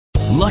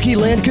Lucky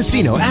Land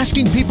Casino,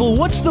 asking people,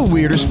 what's the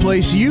weirdest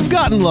place you've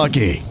gotten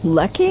lucky?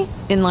 Lucky?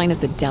 In line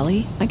at the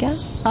deli, I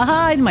guess?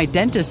 Aha, in my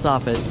dentist's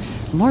office.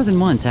 More than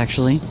once,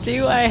 actually.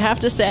 Do I have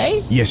to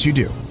say? Yes, you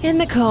do. In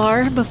the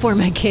car before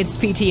my kids'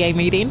 PTA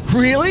meeting.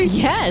 Really?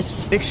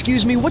 Yes.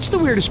 Excuse me, what's the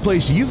weirdest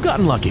place you've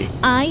gotten lucky?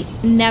 I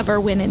never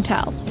win and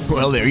tell.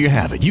 Well, there you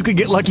have it. You can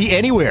get lucky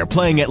anywhere,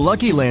 playing at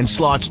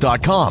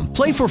LuckyLandSlots.com.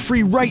 Play for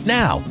free right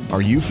now.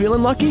 Are you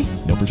feeling lucky?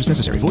 No purchase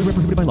necessary. Void where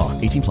prohibited by law.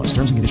 18 plus.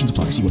 Terms and conditions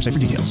apply. See website for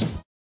details.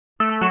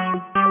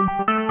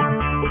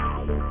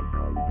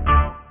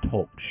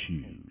 Talk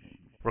shoes.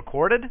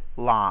 Recorded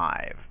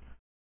live.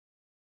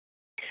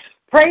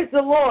 Praise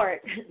the Lord.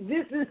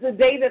 This is the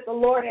day that the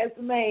Lord has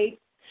made.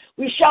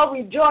 We shall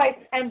rejoice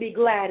and be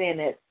glad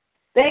in it.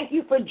 Thank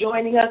you for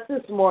joining us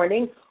this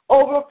morning,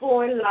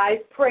 Overflowing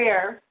Life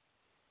Prayer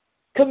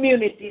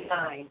Community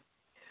Line.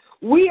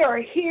 We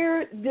are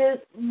here this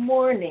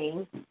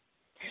morning,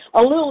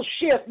 a little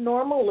shift.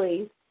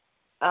 Normally,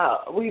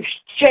 we've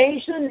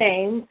changed the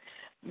name.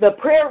 The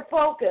prayer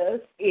focus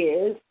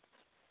is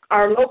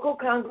our local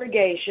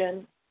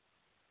congregation,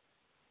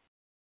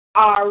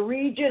 our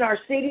region, our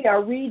city,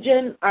 our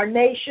region, our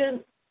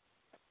nation,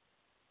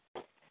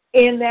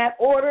 in that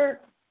order.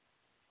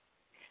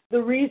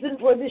 The reason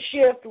for the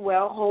shift,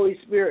 well, Holy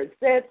Spirit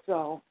said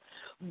so,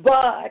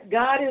 but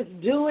God is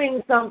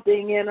doing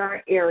something in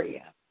our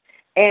area,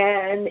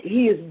 and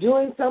He is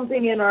doing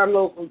something in our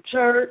local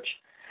church.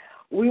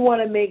 We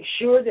want to make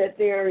sure that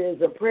there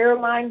is a prayer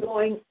line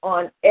going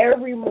on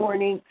every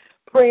morning,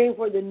 praying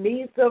for the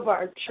needs of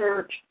our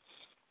church.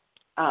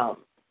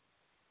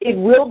 It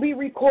will be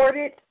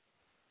recorded.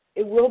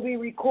 It will be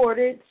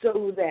recorded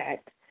so that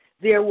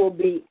there will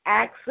be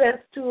access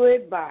to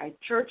it by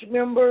church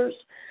members.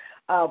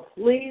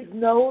 Please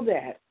know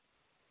that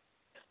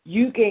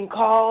you can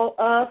call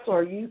us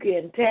or you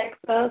can text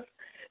us,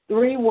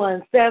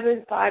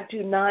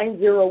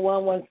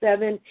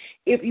 317-529-0117,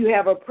 if you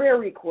have a prayer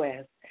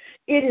request.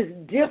 It is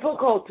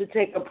difficult to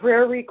take a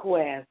prayer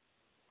request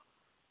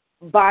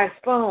by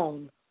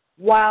phone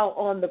while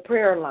on the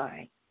prayer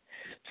line.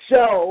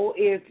 So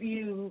if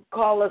you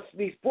call us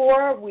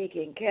before, we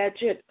can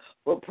catch it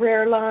for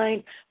prayer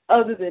line.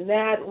 Other than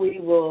that, we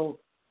will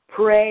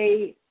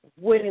pray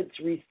when it's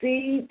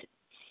received.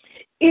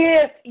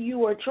 If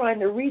you are trying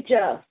to reach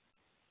us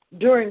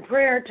during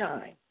prayer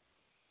time,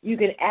 you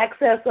can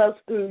access us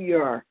through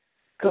your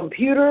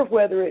computer,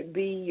 whether it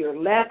be your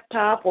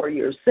laptop or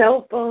your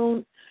cell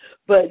phone,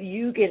 but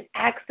you can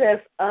access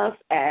us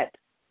at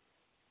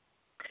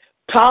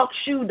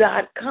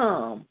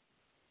talkshoe.com.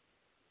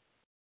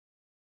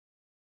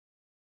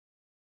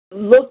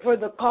 Look for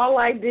the call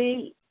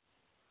ID.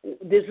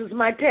 This is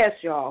my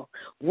test, y'all.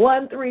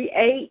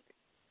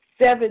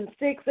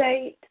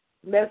 138768.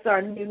 That's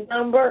our new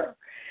number.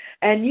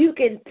 And you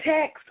can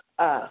text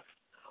us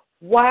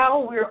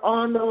while we're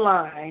on the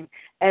line,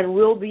 and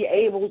we'll be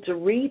able to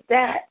read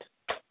that.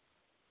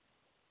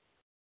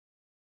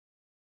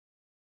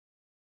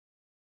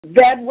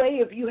 That way,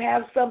 if you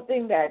have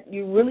something that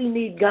you really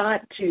need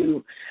God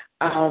to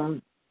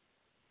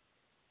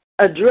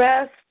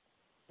address,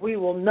 we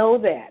will know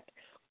that.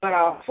 But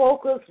our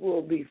focus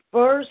will be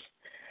first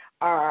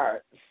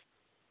our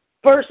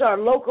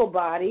local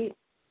body,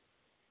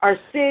 our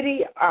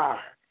city,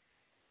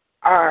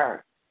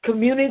 our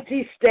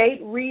community,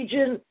 state,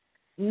 region,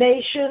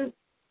 nation,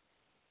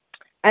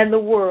 and the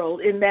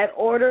world. In that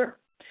order,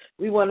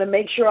 we want to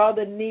make sure all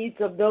the needs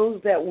of those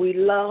that we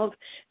love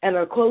and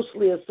are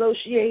closely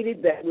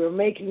associated, that we're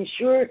making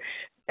sure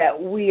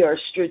that we are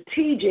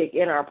strategic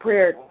in our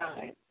prayer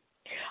time.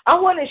 I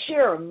want to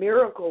share a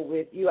miracle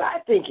with you. I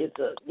think it's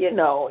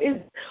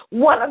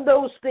one of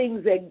those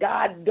things that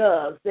God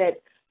does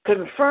that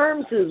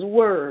confirms His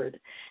word,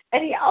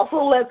 and He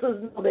also lets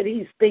us know that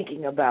He's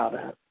thinking about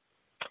us.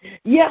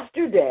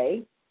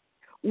 Yesterday,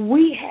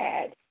 we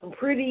had some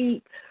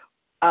pretty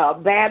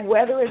bad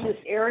weather in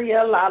this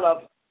area, a lot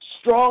of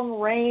strong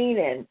rain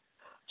and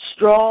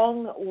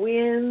strong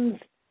winds,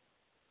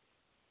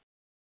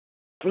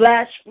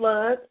 flash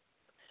floods.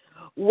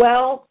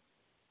 Well,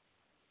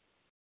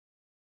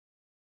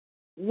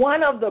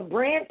 one of the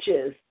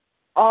branches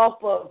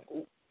off of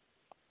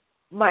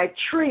my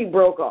tree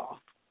broke off.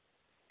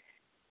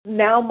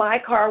 Now my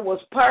car was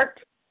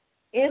parked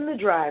in the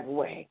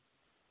driveway.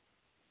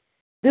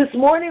 This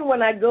morning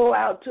when I go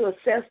out to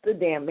assess the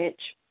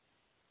damage,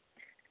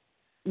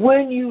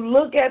 when you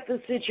look at the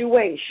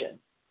situation,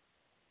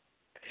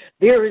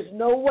 there is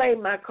no way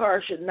my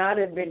car should not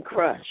have been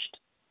crushed.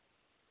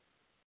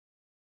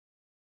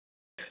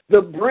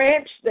 The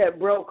branch that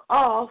broke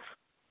off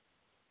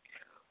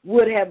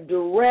would have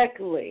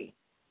directly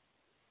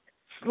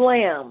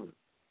slammed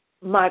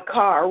my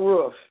car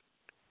roof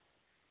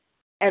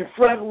and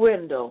front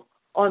window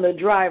on the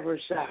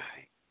driver's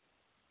side.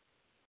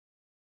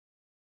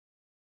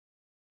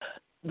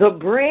 The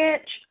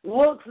branch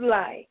looks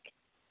like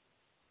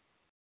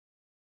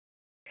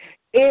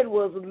it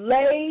was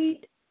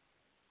laid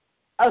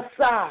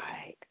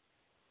aside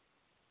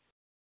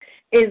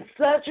in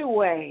such a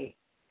way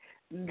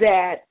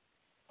that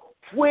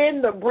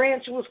when the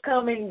branch was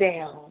coming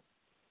down,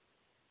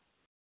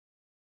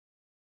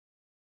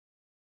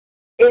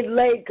 it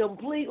laid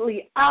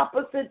completely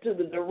opposite to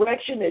the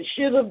direction it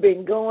should have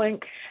been going,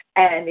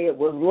 and it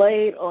was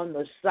laid on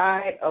the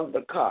side of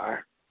the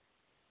car.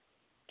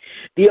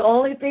 The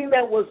only thing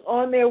that was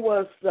on there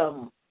was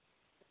some,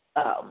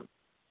 I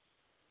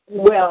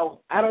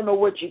don't know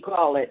what you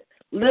call it,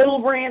 little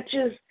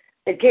branches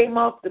that came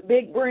off the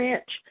big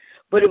branch,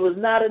 but it was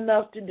not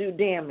enough to do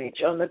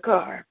damage on the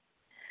car.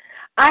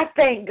 I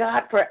thank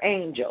God for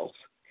angels.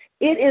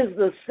 It is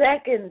the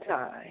second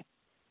time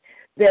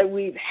that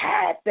we've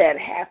had that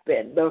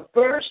happen. The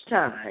first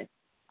time,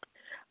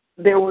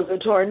 there was a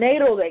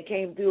tornado that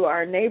came through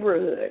our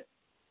neighborhood.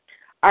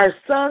 Our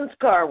son's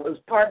car was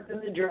parked in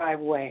the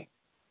driveway.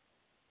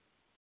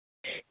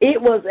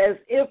 It was as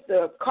if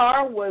the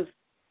car was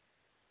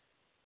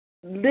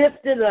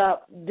lifted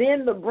up,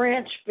 then the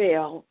branch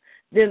fell,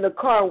 then the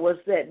car was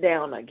set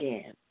down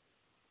again.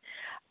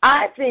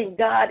 I think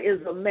God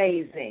is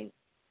amazing.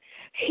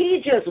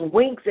 He just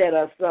winks at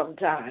us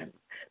sometimes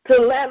to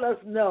let us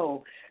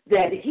know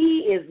that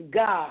He is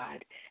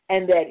God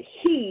and that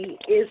He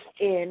is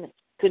in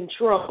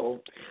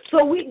control.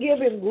 So we give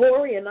Him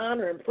glory and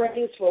honor and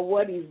praise for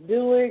what He's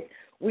doing.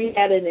 We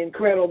had an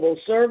incredible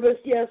service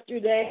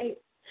yesterday.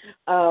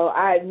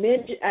 I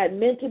meant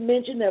to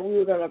mention that we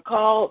were going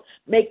to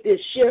make this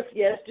shift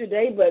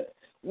yesterday, but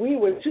we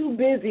were too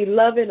busy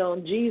loving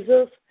on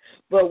Jesus.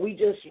 But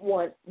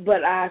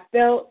I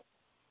felt,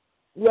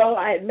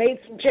 I had made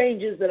some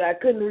changes that I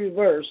couldn't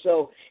reverse.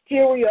 So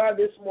here we are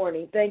this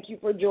morning. Thank you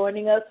for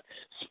joining us.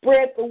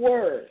 Spread the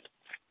word.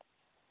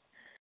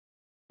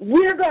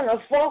 We're going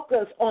to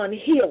focus on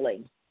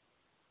healing.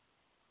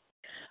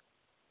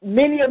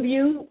 Many of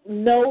you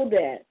know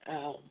that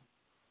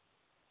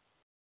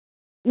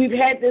we've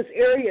had this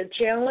area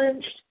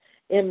challenged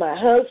in my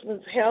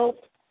husband's health,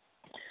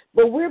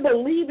 but we're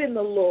believing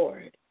the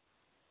Lord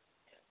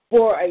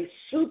for a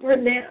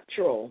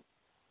supernatural,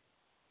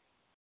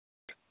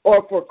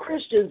 or for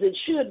Christians it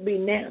should be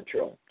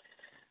natural,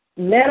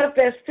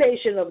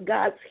 manifestation of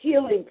God's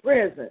healing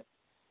presence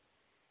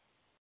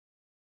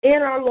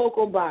in our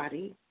local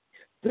body,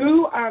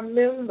 through our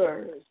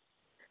members,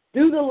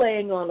 through the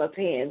laying on of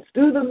hands,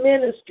 through the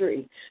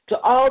ministry, to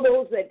all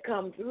those that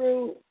come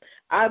through.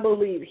 I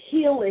believe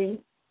healing,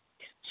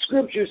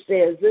 Scripture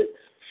says it,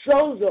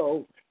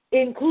 sozo,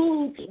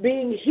 includes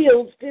being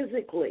healed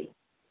physically.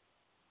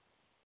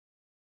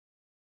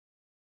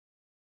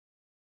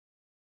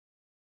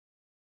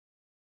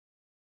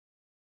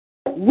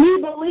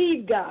 We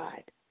believe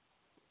God.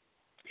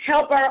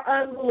 Help our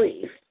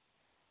unbelief.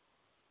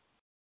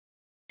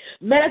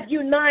 Matthew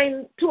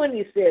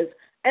 9:20 says,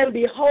 and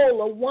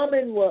behold, a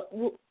woman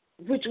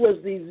which was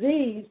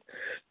diseased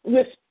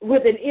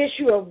with an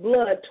issue of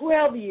blood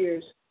 12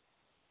 years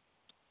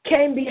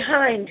came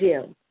behind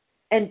him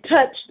and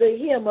touched the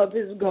hem of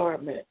his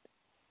garment.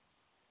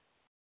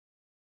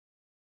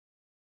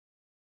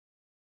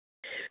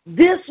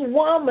 This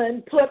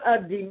woman put a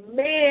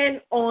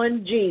demand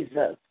on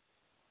Jesus.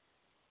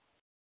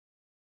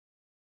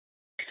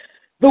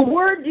 The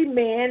word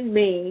demand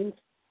means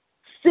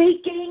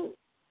seeking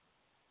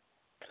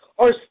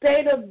or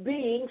state of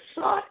being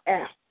sought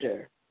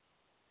after.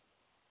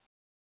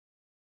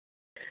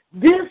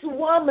 This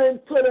woman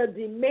put a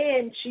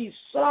demand. She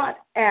sought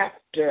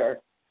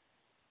after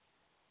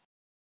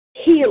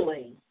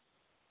healing.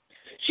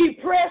 She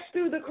pressed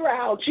through the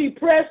crowd. She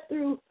pressed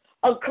through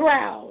a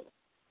crowd.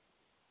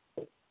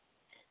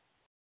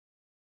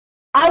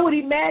 I would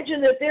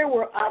imagine that there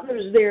were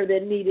others there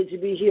that needed to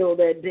be healed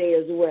that day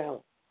as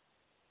well.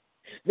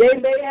 They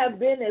may have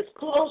been as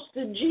close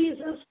to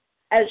Jesus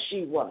as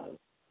she was.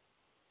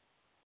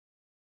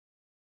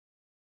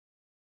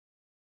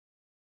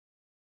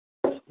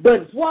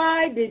 But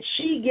why did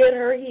she get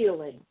her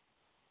healing?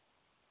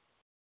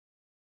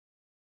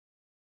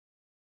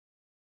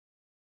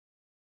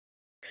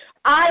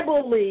 I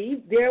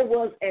believe there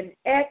was an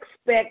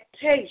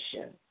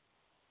expectation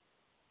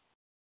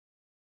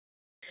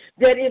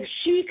that if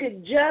she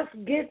could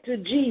just get to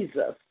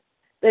Jesus,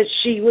 that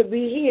she would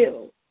be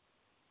healed.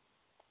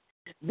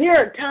 There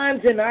are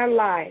times in our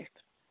life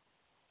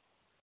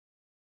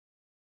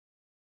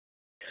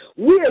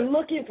we are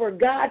looking for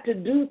God to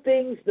do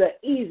things the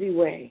easy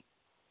way.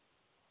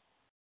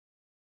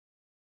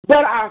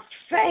 But our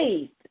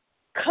faith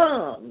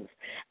comes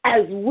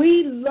as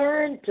we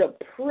learn to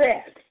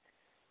press.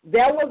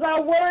 That was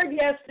our word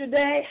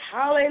yesterday.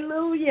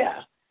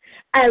 Hallelujah.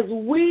 As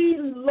we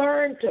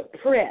learn to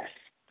press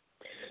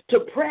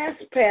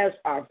past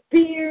our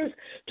fears,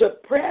 to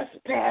press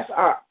past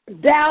our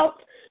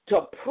doubts,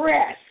 to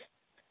press.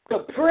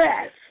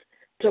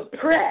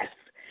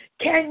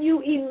 Can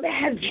you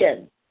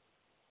imagine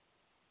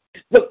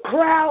the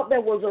crowd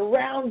that was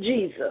around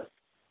Jesus?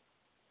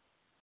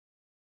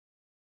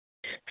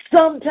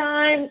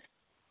 Sometimes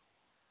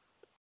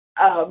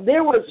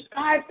there was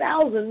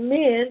 5,000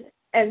 men,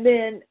 and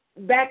then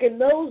back in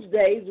those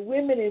days,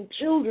 women and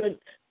children,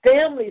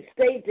 families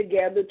stayed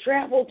together,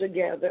 traveled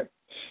together.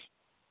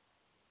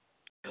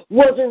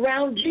 was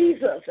around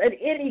Jesus at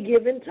any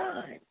given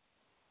time.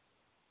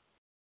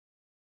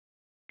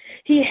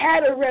 He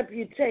had a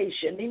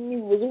reputation, and he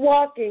was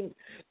walking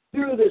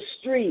through the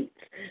streets.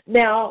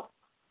 Now,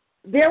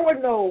 there were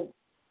no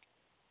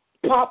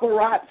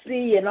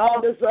paparazzi and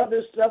all this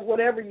other stuff,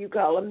 whatever you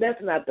call them.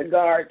 That's not the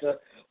guards or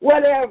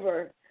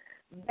whatever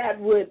that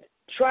would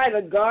try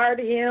to guard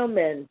him,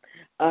 and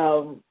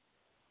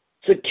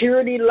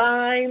security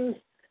lines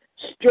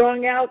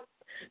strung out.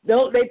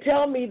 Don't they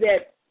tell me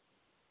that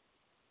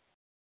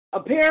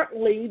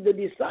apparently the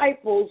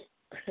disciples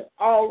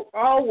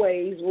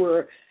always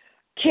were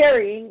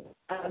carrying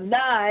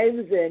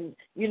knives, and,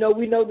 we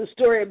know the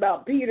story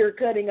about Peter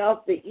cutting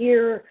off the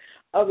ear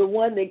of the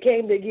one that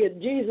came to get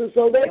Jesus.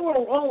 So they were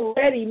on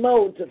ready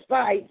mode to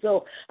fight.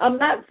 So I'm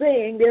not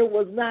saying there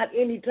was not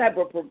any type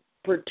of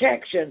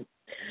protection,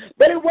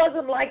 but it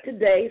wasn't like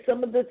today.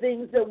 Some of the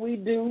things that we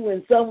do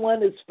when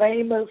someone is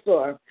famous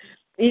or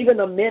even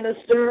a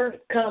minister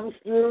comes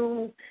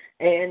through,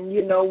 and,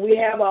 we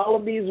have all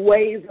of these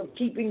ways of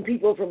keeping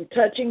people from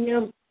touching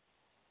him.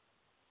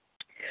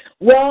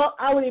 Well,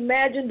 I would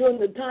imagine during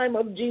the time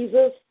of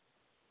Jesus,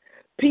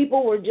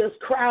 people were just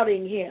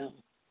crowding him.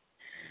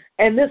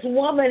 And this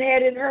woman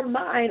had in her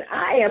mind,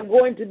 I am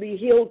going to be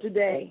healed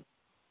today.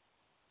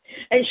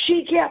 And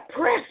she kept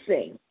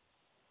pressing.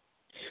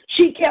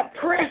 She kept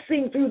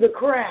pressing through the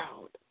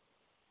crowd.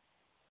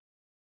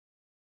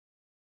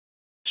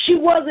 She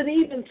wasn't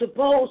even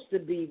supposed to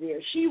be there.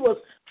 She was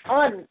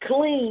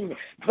unclean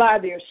by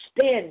their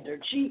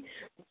standards.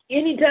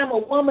 Anytime a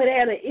woman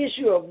had an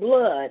issue of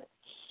blood,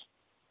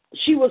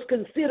 she was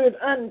considered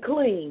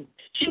unclean.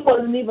 She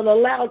wasn't even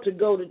allowed to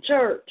go to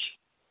church.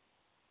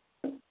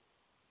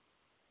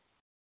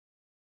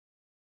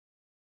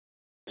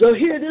 So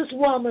here this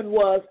woman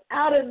was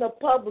out in the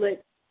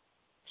public,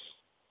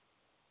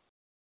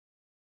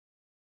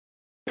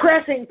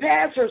 pressing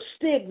past her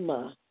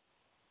stigma.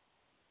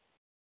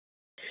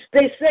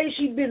 They say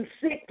she'd been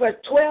sick for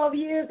 12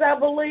 years, I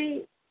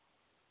believe.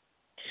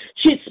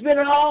 She'd spent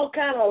all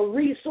kind of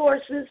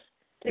resources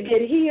to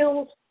get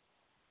healed.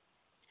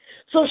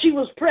 So she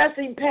was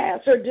pressing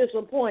past her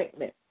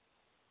disappointment.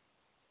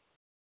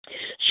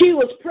 She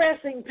was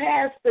pressing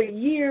past the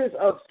years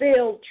of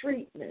failed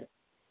treatment.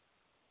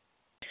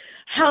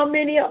 How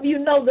many of you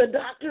know the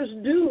doctors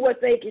do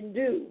what they can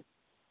do?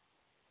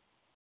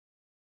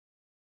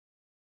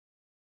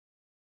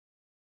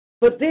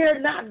 But they're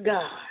not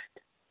God.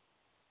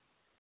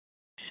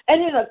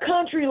 And in a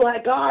country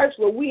like ours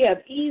where we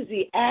have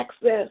easy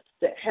access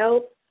to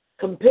health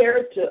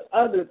compared to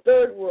other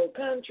third world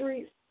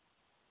countries,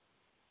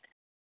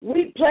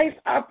 we place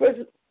our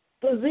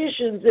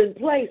positions in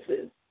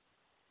places,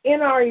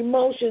 in our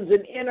emotions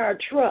and in our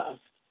trust,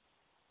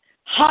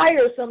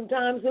 higher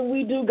sometimes than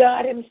we do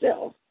God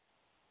himself.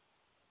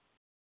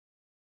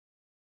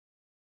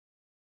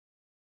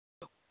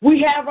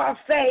 We have our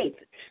faith.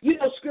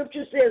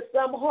 Scripture says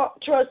some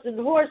trust in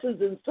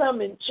horses and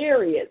some in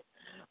chariots.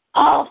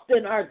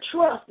 Often our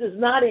trust is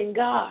not in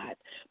God,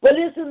 but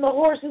it's in the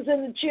horses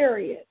and the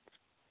chariots.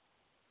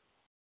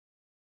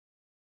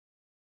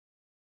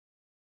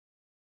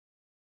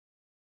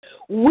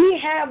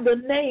 We have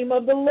the name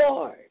of the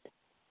Lord.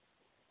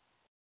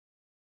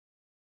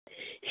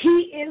 He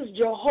is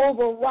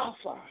Jehovah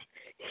Rapha.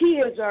 He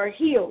is our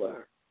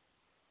healer.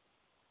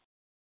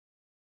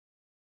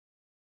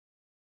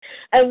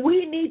 And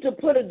we need to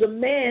put a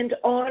demand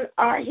on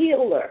our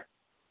healer.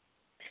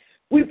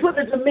 We put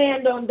a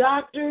demand on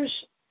doctors.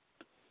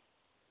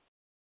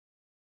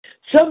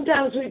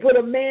 Sometimes we put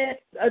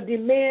a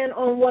demand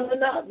on one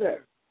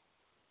another.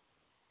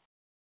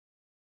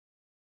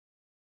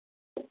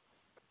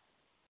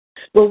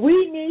 But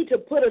we need to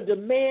put a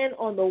demand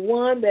on the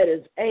one that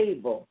is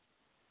able.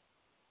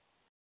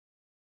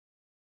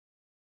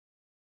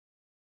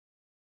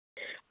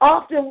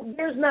 Often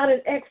there's not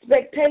an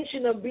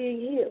expectation of being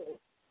healed.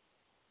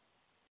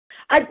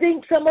 I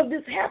think some of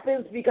this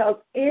happens because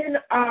in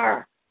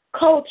our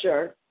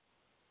culture,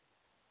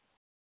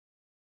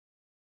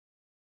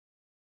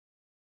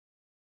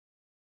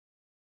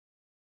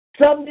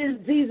 some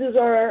diseases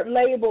are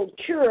labeled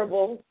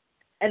curable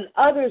and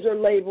others are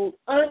labeled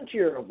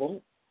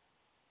uncurable.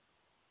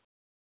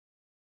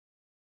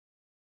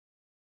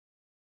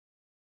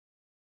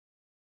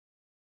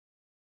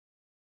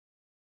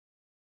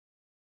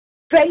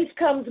 Faith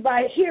comes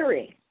by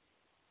hearing.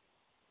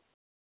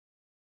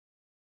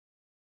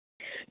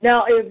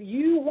 Now, if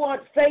you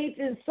want faith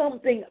in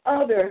something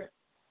other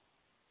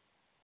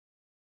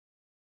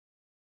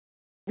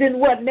than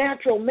what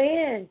natural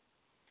man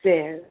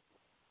says,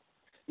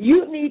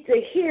 you need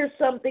to hear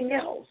something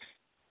else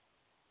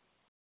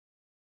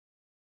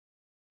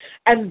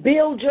and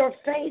build your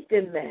faith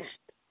in that.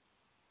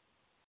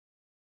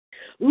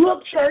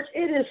 Look, church,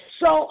 it is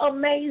so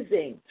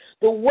amazing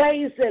the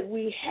ways that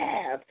we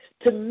have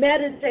to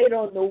meditate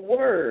on the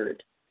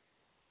Word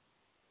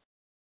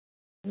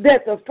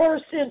that the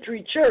first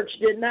century church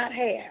did not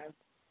have.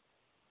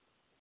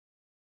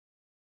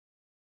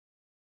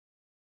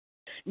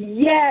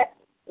 Yet,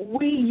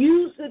 we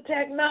use the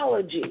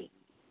technology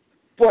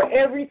for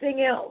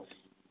everything else.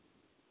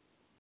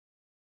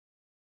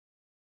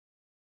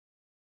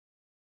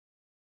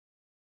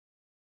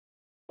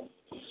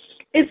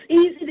 It's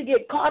easy to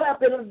get caught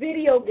up in a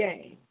video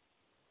game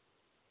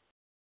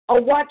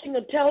or watching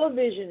a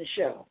television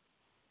show.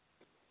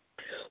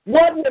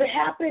 What would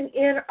happen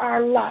in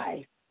our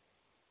life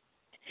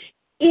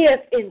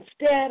if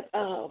instead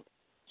of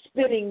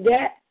spending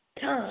that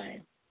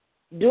time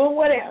doing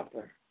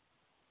whatever,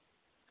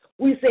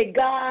 we say,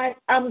 God,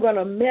 I'm going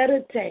to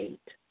meditate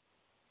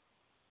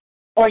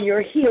on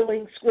your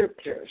healing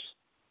scriptures.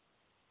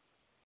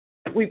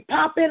 We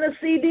pop in a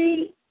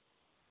CD,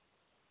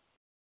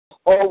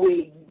 or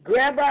we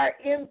grab our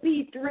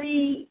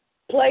MP3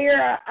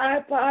 player, our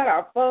iPod,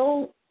 our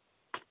phone,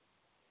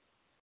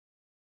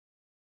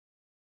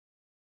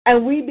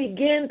 and we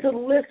begin to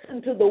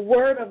listen to the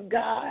Word of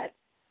God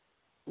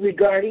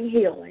regarding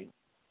healing.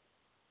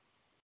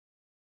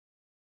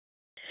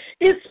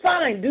 It's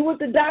fine. Do what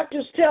the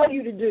doctors tell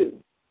you to do.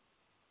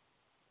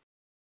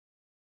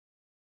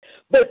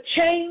 But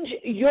change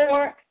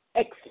your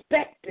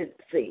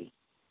expectancy.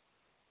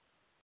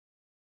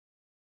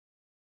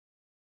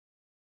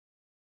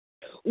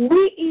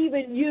 We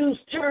even use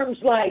terms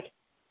like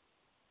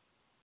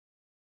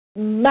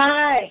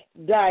my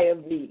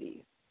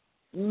diabetes,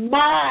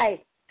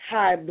 my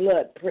high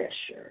blood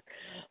pressure,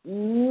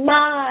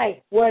 my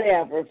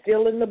whatever,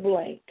 fill in the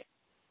blank.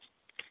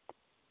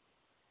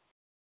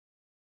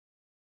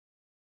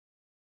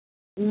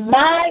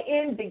 My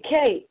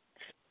indicates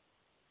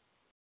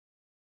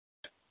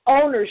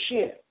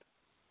ownership.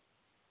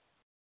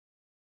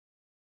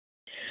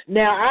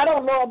 Now, I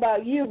don't know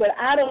about you, but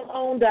I don't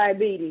own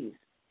diabetes.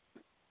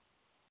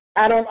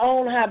 I don't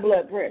own high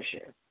blood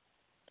pressure.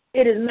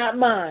 It is not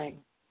mine.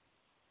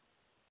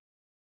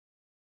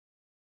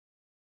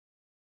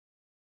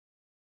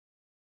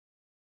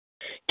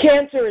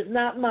 Cancer is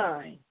not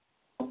mine.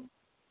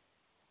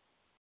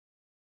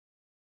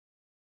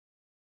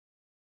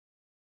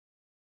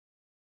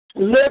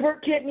 Liver,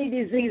 kidney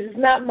disease is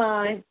not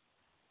mine.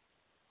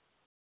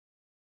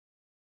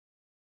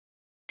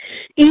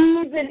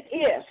 Even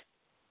if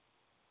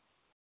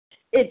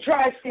it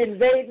tries to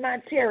invade my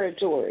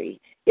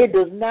territory, it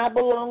does not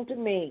belong to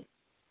me.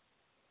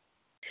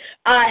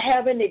 I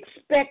have an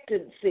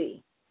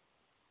expectancy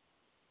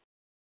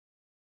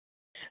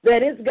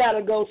that it's got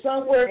to go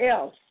somewhere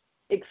else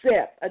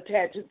except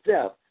attach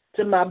itself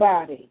to my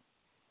body.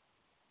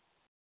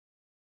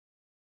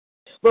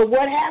 But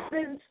what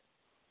happens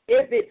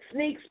if it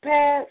sneaks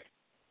past?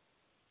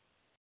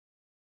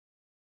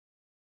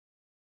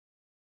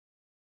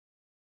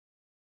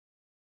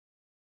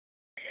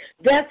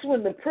 That's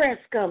when the press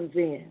comes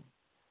in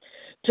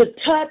to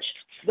touch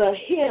the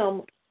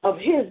hem of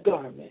his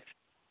garment.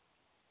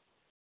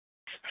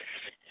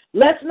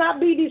 Let's not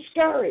be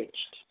discouraged.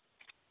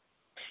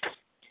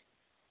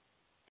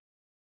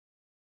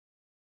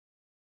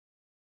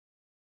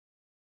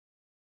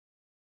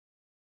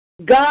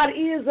 God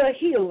is a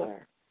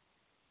healer.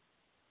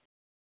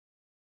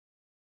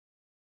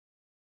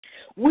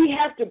 We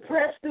have to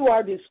press through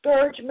our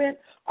discouragement,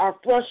 our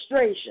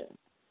frustration,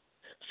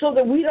 so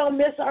that we don't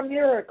miss our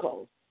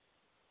miracles.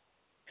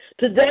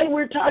 Today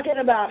we're talking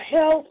about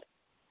health,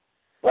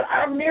 but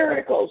our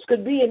miracles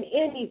could be in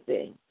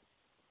anything.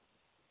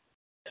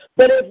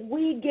 But if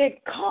we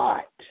get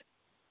caught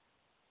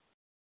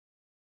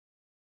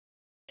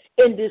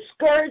in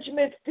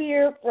discouragement,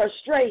 fear,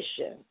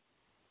 frustration,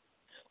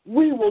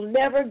 we will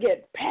never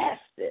get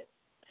past it.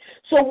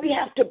 So we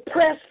have to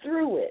press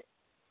through it.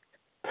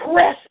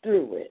 Press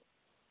through it.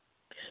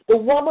 The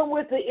woman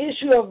with the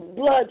issue of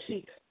blood,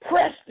 she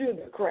pressed through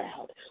the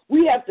crowd.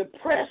 We have to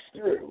press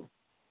through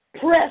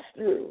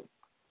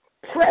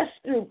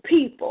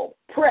people,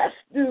 press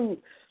through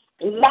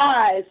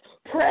lies,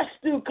 press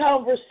through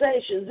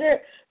conversations.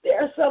 There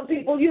are some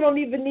people you don't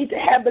even need to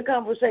have the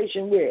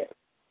conversation with.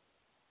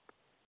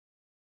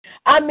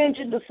 I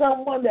mentioned to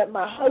someone that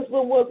my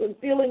husband wasn't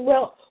feeling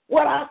well.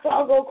 What I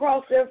saw go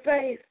across their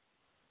face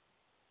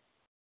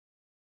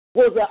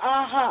was an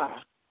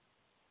aha.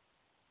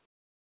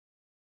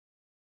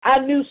 I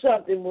knew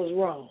something was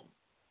wrong.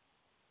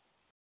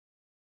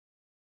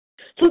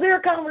 So there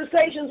are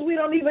conversations we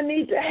don't even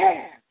need to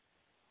have.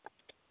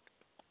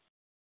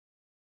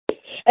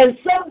 And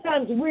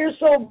sometimes we're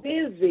so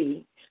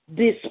busy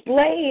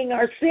displaying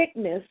our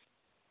sickness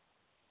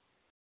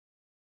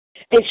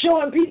and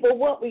showing people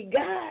what we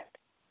got,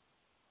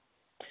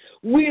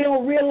 we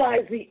don't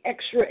realize the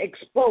extra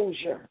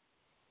exposure.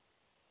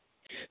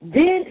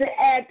 Then to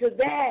add to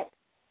that,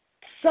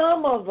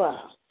 some of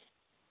us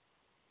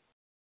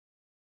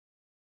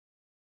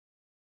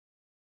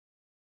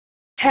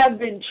have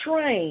been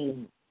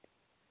trained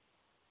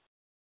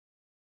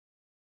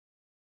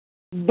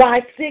by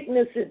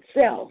sickness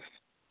itself.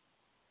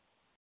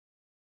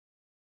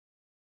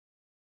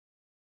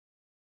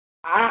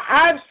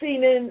 I've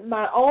seen in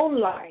my own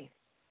life,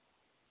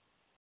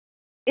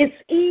 it's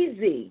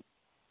easy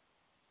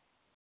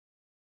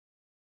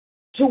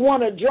to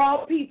want to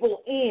draw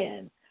people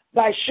in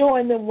by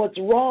showing them what's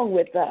wrong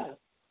with us.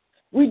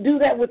 We do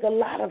that with a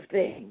lot of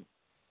things.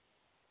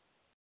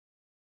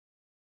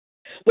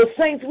 But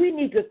saints, we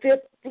need to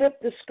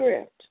flip the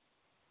script.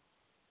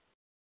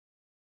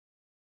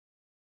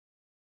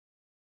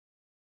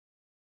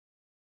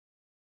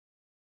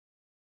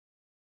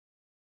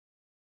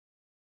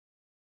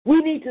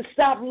 We need to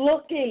stop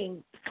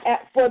looking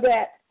for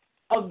that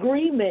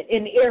agreement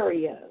in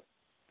areas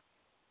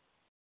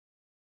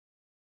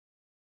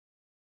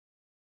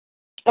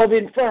of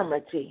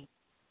infirmity.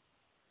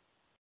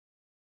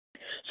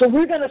 So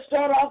we're going to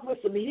start off with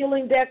some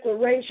healing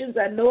declarations.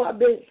 I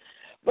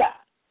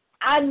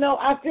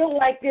feel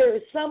like there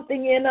is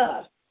something in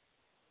us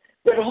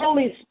that the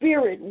Holy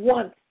Spirit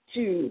wants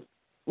to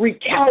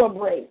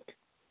recalibrate.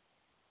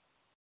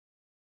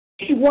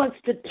 He wants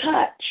to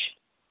touch.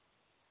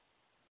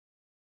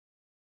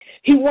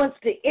 He wants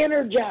to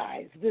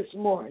energize this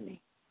morning.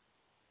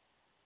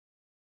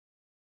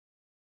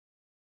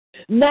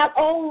 Not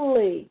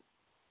only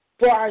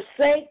for our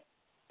sake,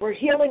 for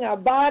healing our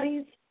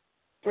bodies,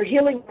 for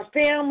healing our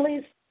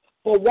families,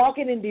 for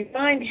walking in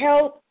divine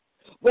health,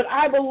 but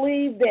I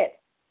believe that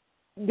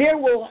there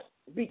will,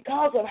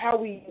 because of how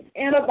we use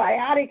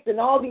antibiotics and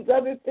all these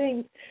other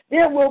things,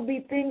 there will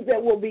be things that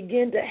will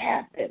begin to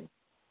happen.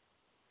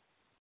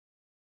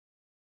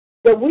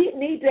 But we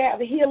need to have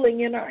healing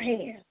in our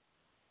hands.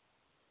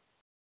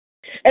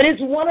 And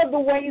it's one of the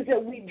ways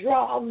that we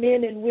draw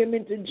men and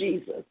women to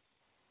Jesus.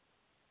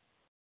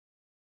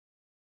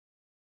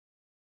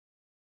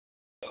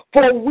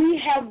 For we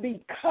have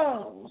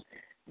become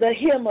the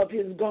hem of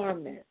his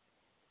garment.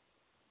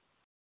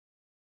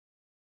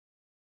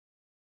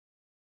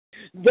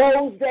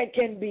 Those that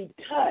can be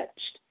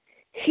touched,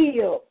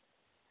 healed,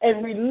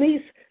 and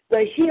release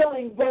the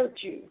healing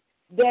virtue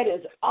that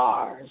is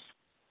ours.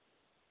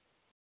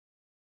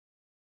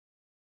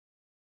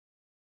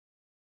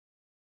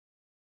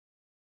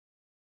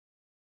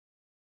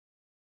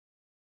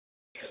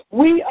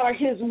 We are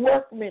his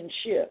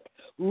workmanship,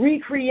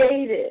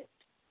 recreated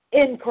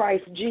in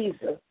Christ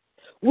Jesus.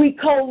 We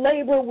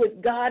co-labor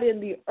with God in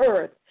the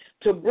earth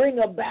to bring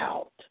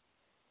about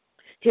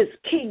his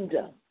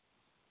kingdom.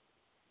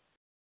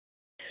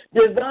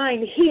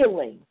 Divine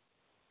healing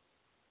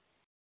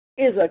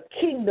is a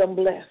kingdom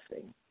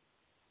blessing.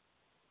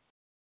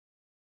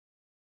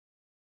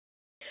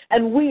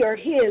 And we are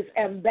his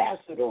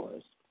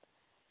ambassadors.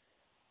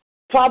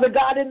 Father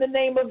God, in the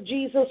name of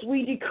Jesus,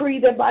 we decree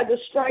that by the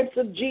stripes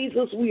of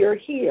Jesus we are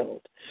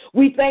healed.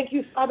 We thank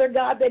you, Father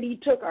God, that he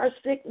took our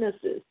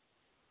sicknesses.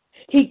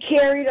 He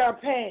carried our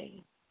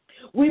pain.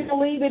 We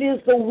believe it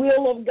is the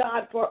will of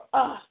God for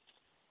us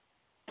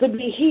to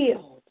be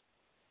healed.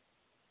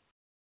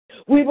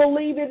 We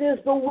believe it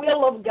is the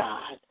will of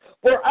God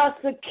for us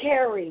to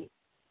carry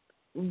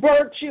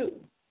virtue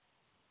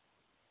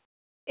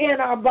in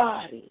our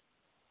body.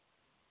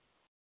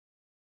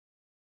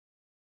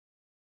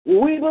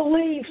 We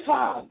believe,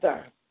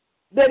 Father,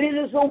 that it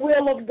is the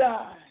will of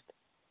God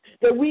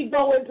that we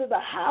go into the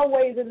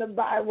highways and the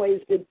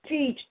byways to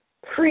teach,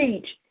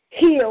 preach,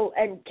 heal,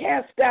 and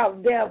cast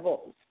out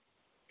devils.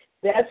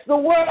 That's the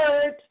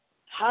word.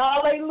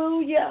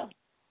 Hallelujah.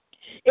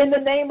 In the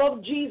name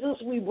of Jesus,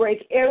 we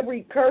break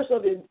every curse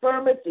of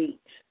infirmity,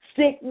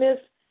 sickness,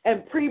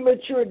 and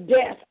premature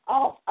death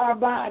off our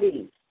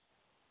bodies.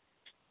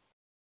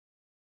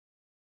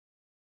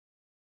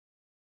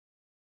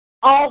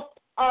 Off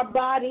our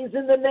bodies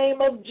in the name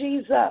of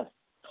Jesus.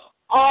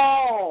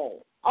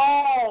 All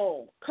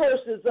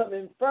curses of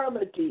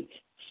infirmity,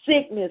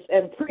 sickness,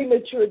 and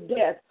premature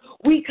death,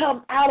 we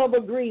come out of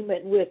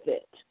agreement with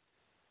it.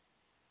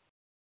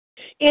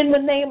 In the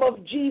name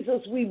of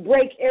Jesus, we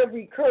break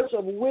every curse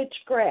of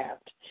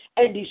witchcraft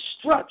and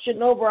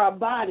destruction over our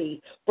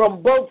body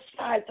from both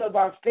sides of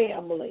our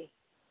family.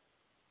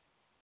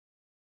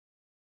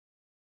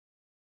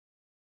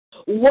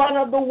 One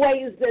of the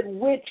ways that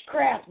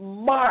witchcraft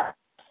marks,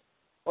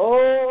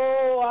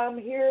 I'm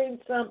hearing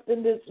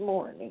something this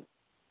morning.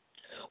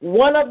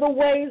 One of the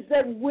ways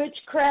that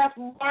witchcraft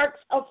marks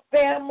a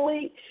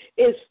family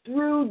is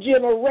through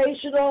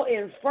generational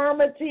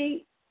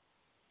infirmity,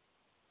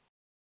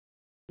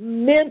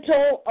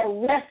 mental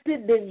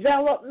arrested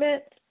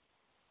development.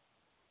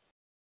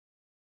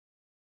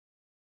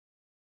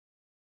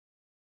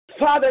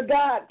 Father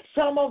God,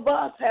 some of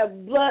us have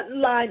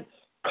bloodline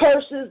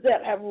curses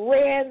that have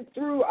ran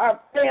through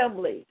our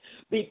family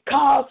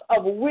because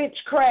of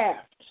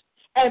witchcraft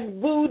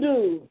and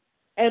voodoo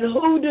and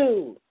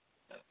hoodoo.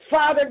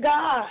 Father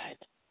God,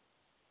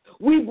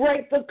 we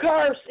break the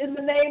curse in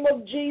the name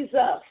of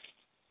Jesus.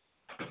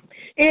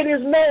 It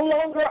is no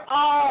longer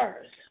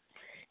ours.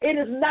 It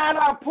is not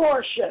our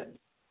portion.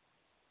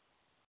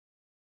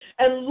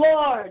 And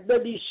Lord, the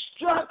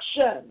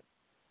destruction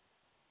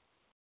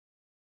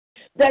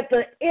that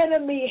the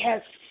enemy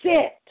has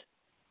sent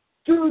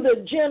through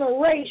the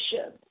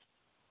generations,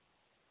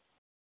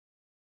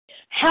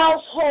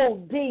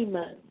 household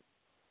demons,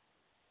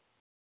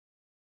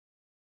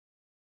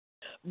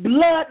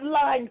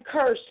 bloodline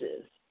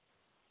curses,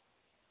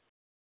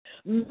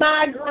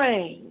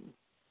 migraine,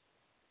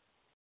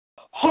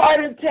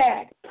 heart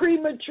attack,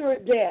 premature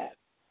death,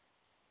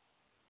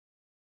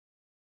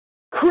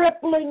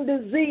 crippling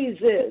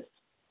diseases,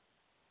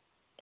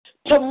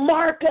 to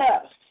mark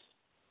us.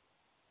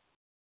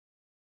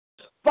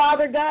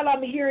 Father God,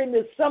 I'm hearing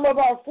that some of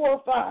our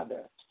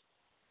forefathers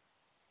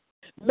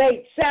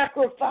made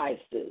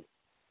sacrifices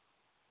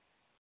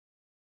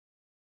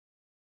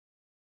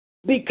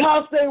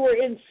because they were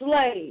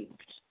enslaved.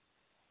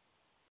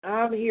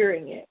 I'm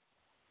hearing it.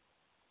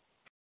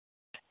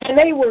 And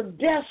they were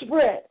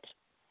desperate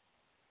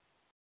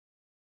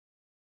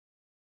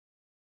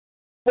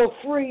for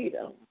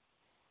freedom.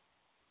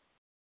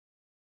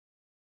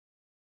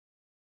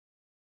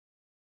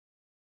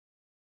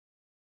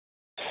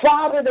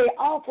 Father, they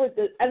offered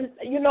this, and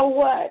you know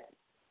what?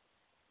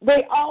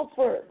 They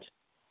offered,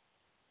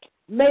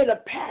 made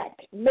a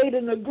pact, made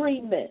an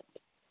agreement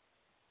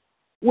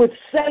with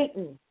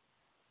Satan.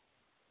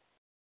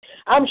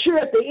 I'm sure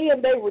at the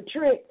end they were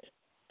tricked,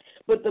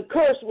 but the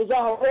curse was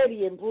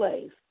already in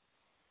place.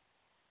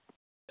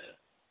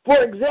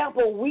 For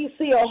example, we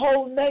see a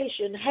whole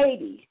nation,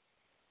 Haiti,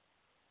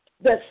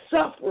 that's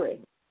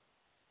suffering,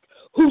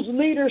 whose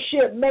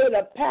leadership made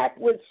a pact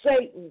with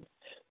Satan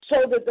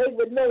so that they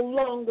would no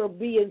longer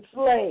be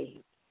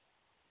enslaved.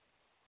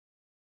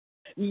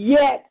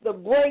 Yet the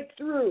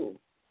breakthrough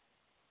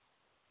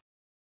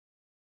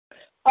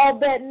of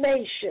that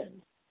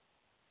nation,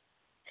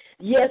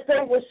 yes,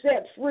 they were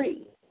set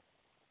free,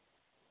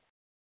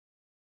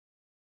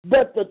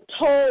 but the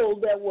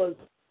toll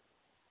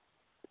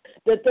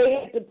that they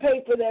had to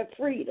pay for that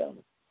freedom,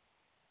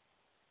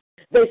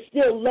 they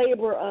still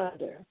labor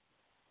under.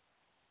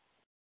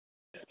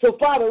 So,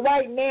 Father,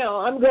 right now,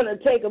 I'm going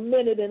to take a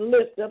minute and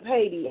lift up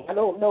Haiti. I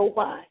don't know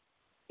why.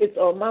 It's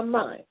on my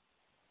mind.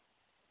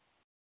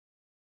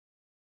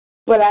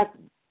 But I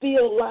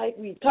feel like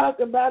we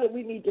talked about it,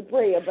 we need to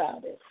pray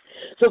about it.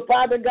 So,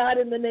 Father God,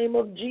 in the name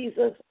of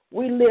Jesus,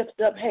 we lift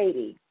up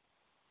Haiti.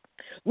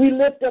 We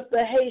lift up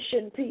the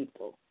Haitian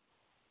people.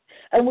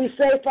 And we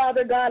say,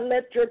 Father God,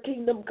 let your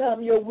kingdom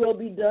come, your will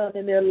be done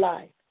in their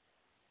life.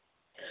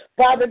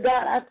 Father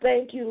God, I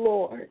thank you,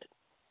 Lord,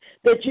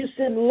 that you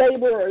send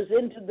laborers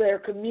into their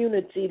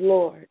community,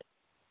 Lord.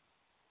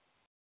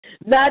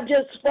 Not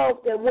just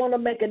folk that want to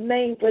make a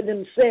name for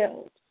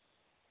themselves,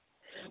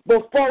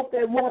 but folk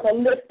that want to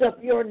lift up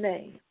your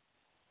name,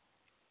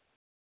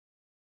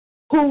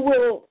 who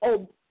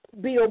will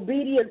be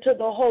obedient to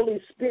the Holy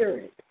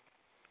Spirit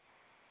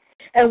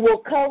and will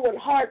come with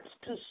hearts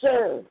to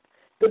serve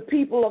the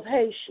people of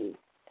Haiti.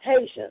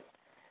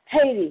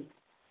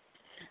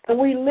 And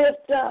we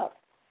lift up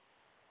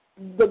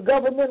the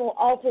governmental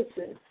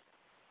offices,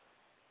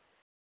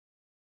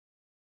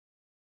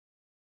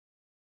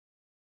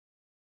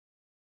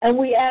 and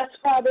we ask,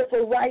 Father,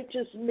 for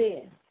righteous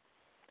men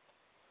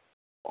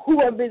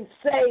who have been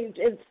saved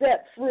and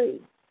set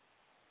free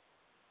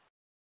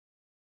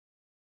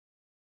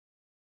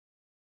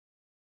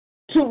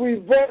to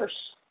reverse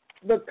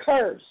the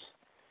curse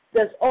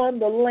that's on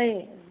the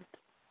land.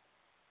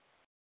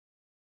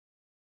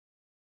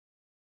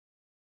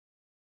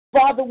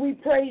 Father, we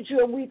praise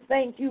you and we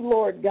thank you,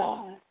 Lord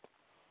God,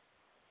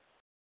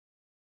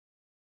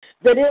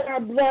 that in our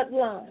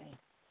bloodline,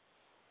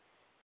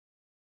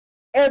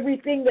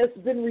 everything that's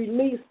been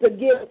released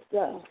against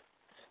us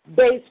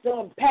based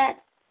on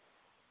pact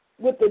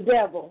with the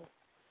devil,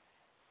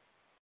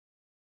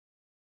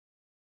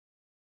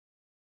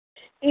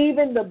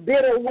 even the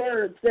bitter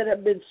words that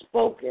have been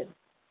spoken,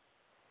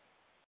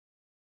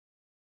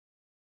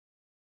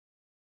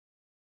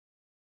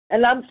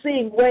 and I'm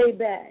seeing way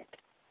back,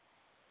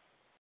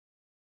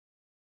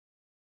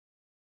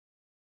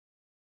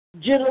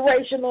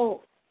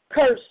 generational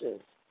curses,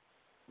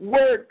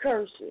 word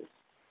curses,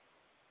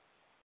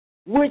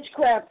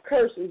 witchcraft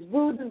curses,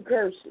 voodoo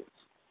curses.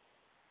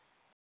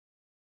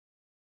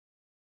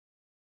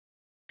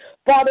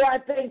 Father, I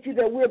thank you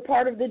that we're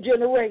part of the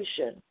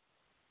generation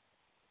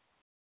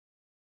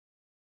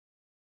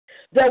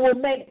that will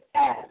make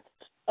paths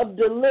of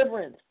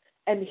deliverance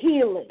and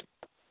healing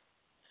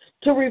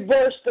to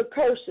reverse the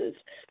curses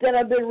that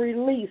have been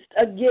released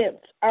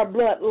against our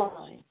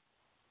bloodline.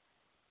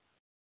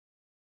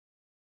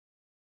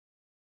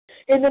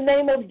 In the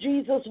name of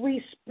Jesus,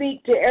 we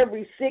speak to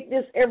every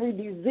sickness, every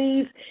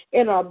disease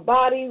in our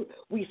body.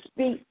 We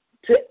speak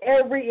to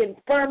every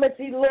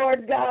infirmity,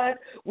 Lord God.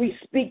 We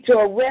speak to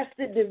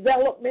arrested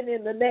development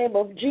in the name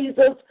of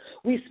Jesus.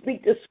 We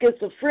speak to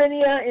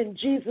schizophrenia in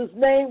Jesus'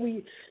 name.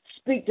 We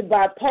speak to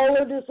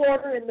bipolar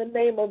disorder in the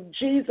name of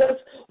Jesus.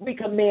 We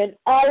command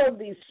all of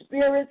these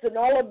spirits and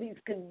all of these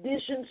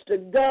conditions to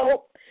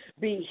go,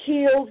 be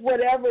healed,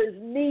 whatever is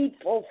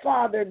needful,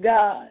 Father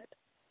God.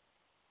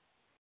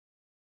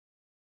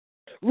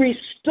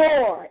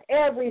 Restore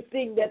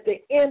everything that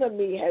the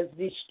enemy has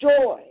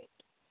destroyed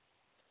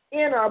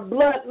in our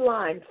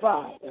bloodline,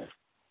 Father.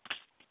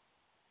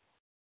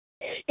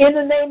 In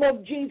the name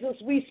of Jesus,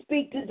 we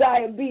speak to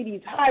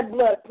diabetes, high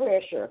blood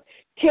pressure,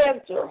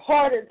 cancer,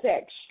 heart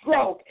attack,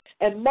 stroke,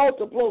 and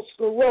multiple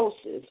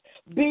sclerosis.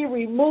 Be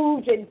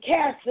removed and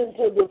cast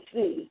into the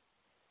sea.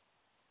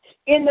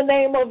 In the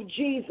name of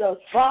Jesus,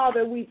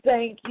 Father, we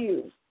thank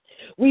you.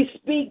 We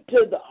speak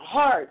to the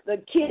heart,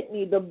 the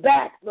kidney, the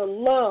back, the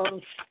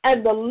lungs,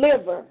 and the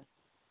liver.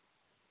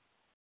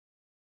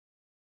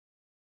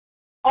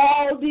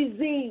 all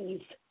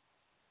disease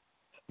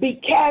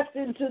be cast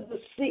into the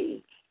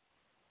sea.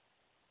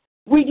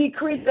 We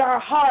decree that our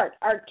heart,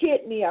 our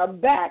kidney, our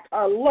back,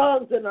 our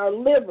lungs, and our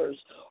livers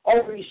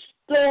are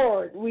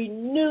restored,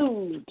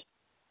 renewed.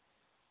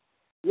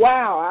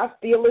 Wow, I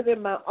feel it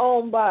in my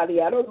own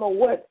body. I don't know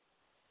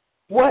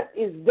what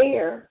is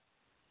there,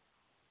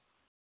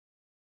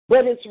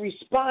 but it's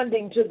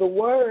responding to the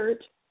word.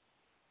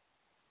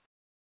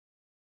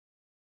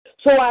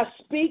 So I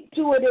speak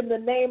to it in the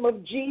name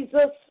of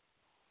Jesus.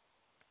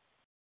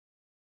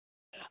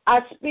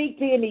 I speak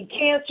to any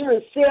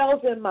cancerous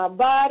cells in my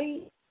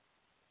body,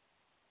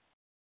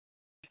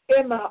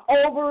 in my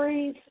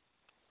ovaries.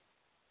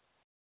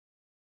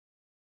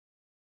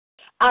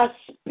 I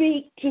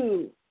speak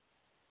to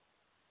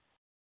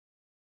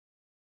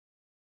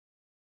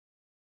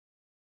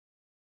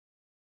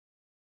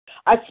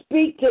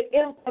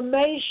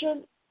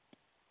inflammation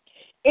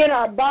in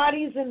our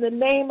bodies in the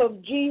name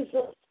of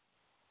Jesus.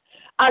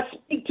 I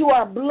speak to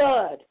our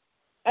blood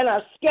and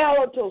our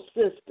skeletal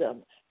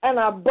system and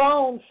our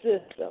bone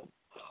system.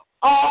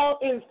 All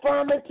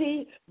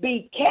infirmity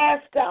be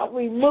cast out,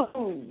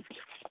 removed,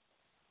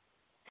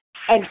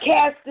 and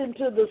cast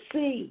into the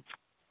sea.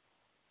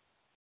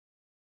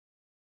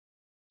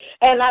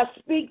 And I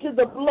speak to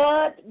the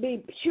blood,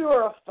 be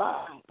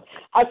purified.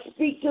 I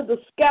speak to the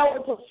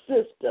skeletal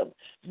system,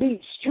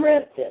 be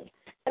strengthened.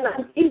 And I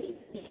need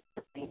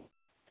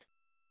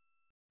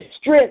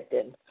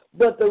strengthened.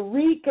 But the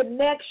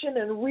reconnection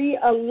and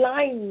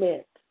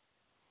realignment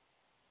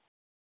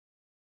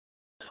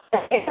of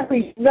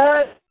every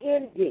nerve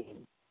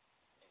ending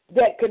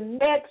that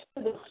connects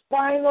to the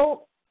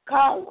spinal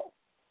column,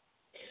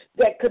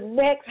 that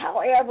connects,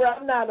 however,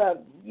 I'm not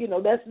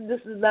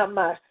this is not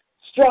my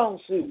strong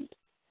suit.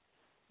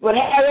 But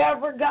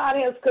however God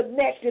has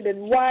connected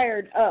and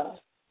wired us,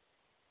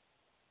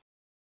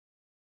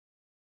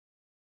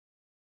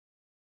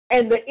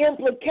 and the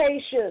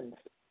implications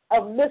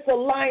of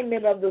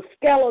misalignment of the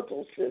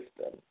skeletal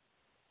system,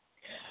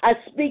 I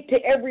speak to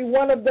every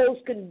one of those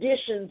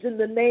conditions in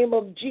the name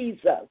of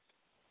Jesus.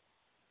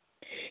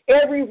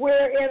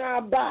 Everywhere in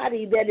our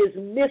body that is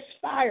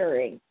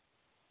misfiring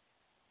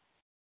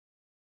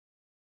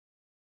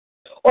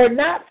or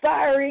not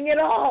firing at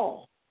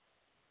all,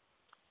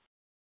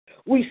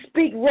 we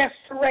speak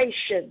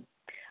restoration.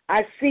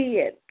 I see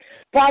it.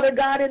 Father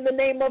God, in the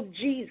name of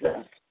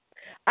Jesus,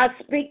 I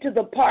speak to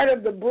the part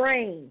of the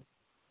brain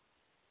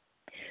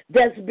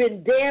that's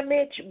been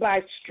damaged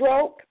by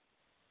stroke.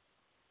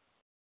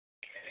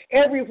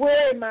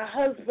 Everywhere in my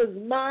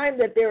husband's mind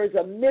that there is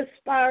a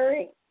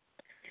misfiring,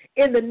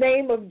 in the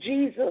name of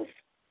Jesus.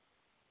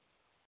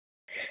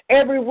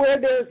 Everywhere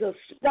there's a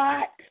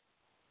spot,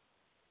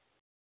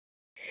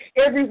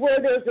 everywhere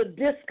there's a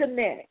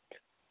disconnect,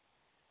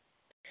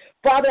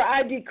 Father,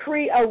 I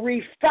decree a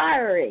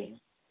refiring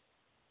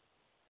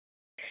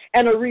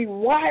and a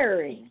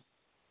rewiring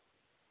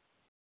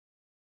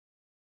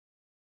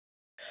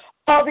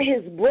of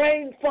his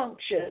brain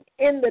function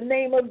in the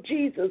name of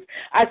Jesus.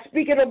 I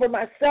speak it over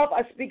myself.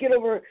 I speak it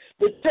over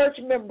the church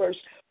members.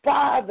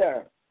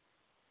 Father,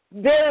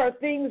 there are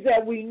things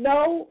that we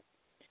know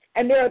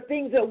and there are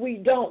things that we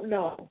don't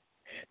know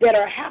that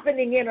are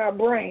happening in our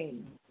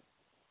brain.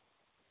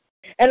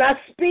 And I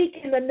speak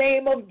in the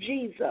name of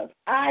Jesus.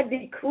 I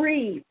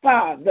decree,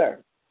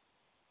 Father,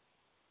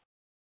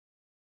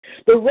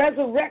 the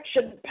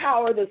resurrection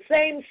power, the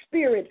same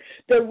spirit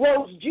that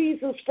rose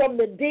Jesus from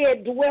the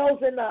dead dwells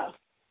in us.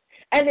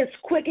 And it's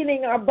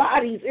quickening our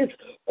bodies. It's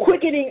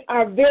quickening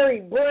our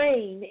very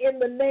brain in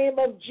the name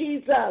of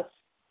Jesus.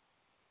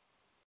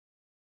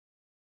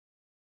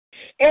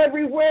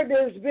 Everywhere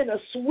there's been a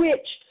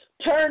switch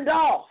turned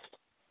off,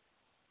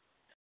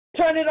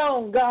 turn it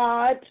on,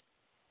 God.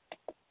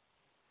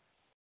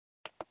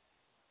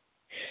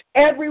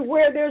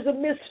 Everywhere there's a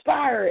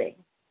misfiring,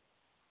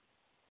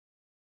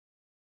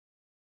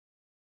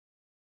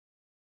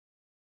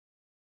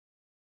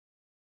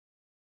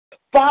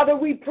 Father,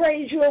 we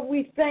praise you and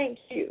we thank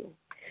you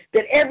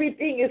that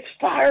everything is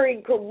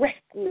firing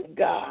correctly,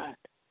 God,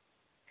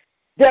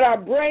 that our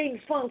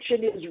brain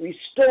function is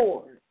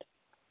restored.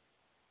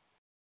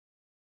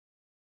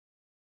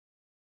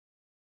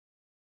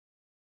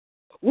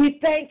 We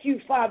thank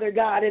you, Father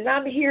God, and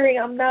I'm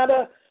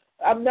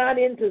not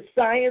into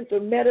science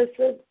or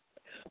medicine,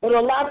 but a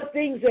lot of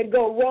things that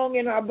go wrong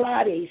in our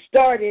body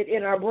started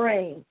in our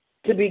brain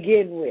to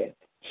begin with.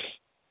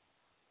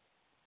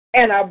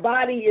 And our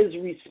body is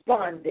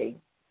responding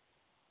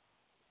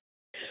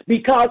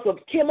because of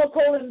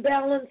chemical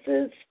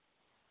imbalances,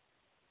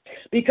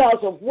 because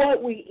of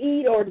what we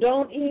eat or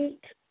don't eat.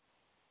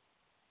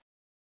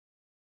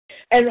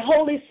 And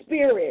Holy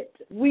Spirit,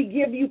 we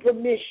give you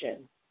permission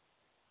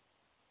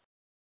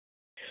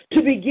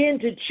to begin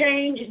to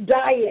change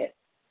diet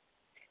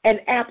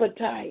and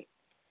appetite,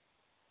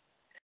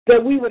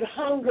 that we would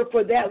hunger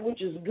for that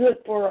which is good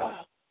for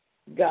us,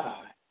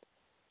 God.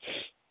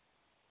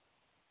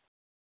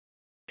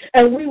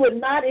 And we would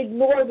not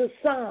ignore the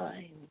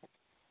signs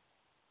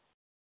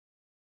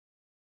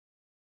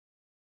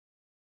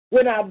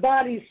when our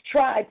bodies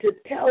try to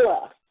tell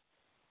us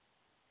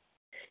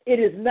it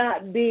is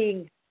not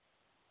being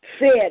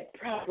fed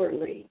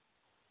properly.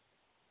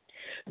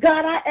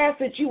 God, I ask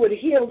that you would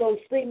heal those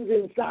things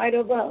inside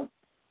of us.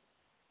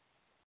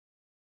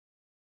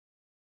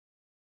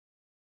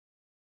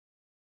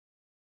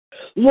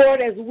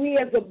 Lord, as we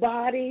as a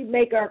body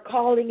make our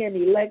calling and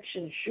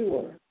election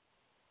sure,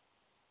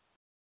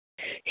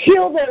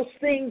 heal those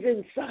things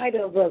inside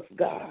of us,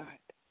 God,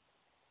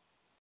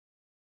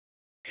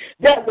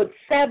 that would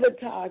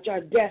sabotage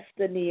our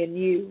destiny in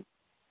you.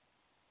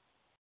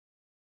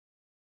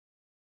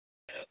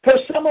 For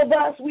some of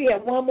us, we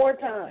have one more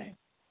time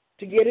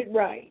to get it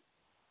right.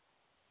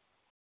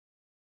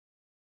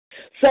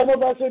 Some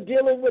of us are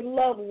dealing with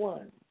loved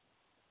ones.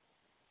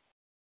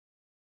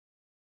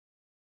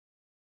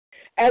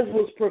 As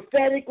was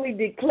prophetically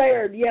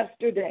declared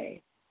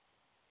yesterday,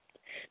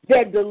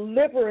 that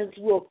deliverance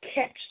will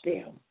catch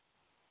them.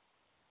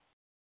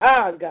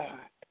 Ah, God.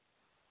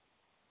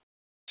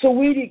 So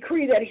we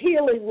decree that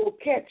healing will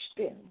catch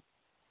them.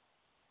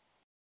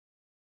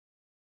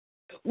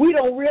 We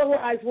don't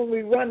realize when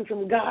we run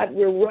from God,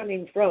 we're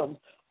running from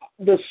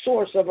the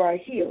source of our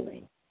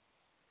healing.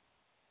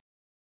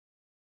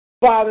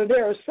 Father,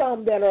 there are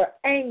some that are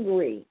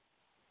angry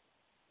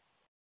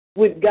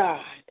with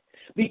God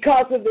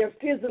because of their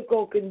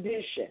physical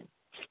condition.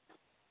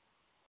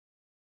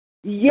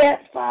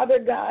 Yet, Father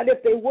God,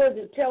 if they were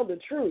to tell the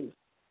truth,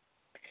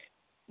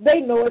 they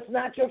know it's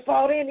not your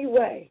fault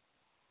anyway.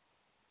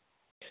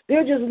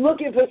 They're just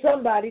looking for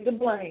somebody to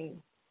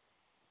blame.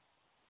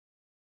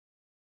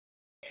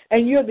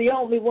 And you're the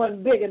only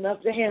one big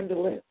enough to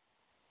handle it.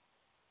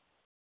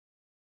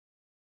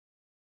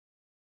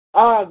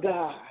 Our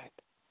God.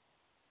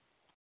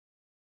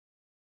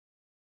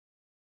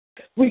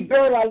 We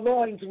gird our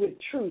loins with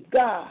truth.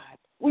 God,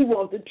 we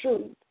want the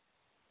truth.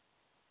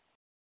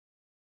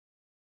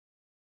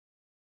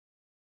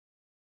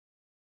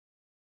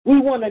 We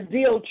want to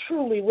deal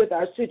truly with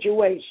our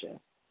situation.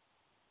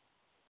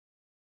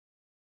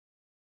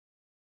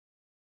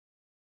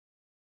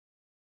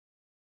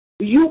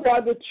 You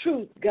are the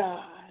truth,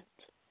 God.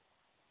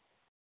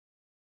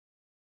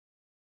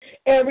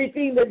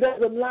 Everything that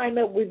doesn't line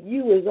up with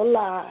you is a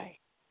lie.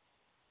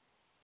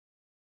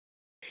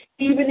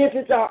 Even if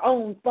it's our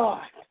own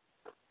thought.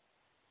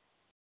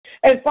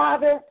 And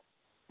Father,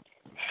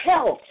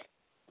 health,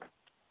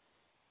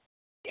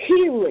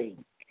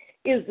 healing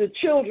is the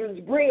children's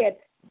bread.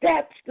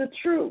 That's the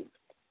truth.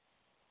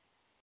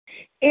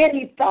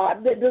 Any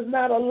thought that does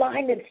not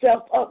align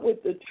itself up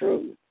with the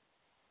truth,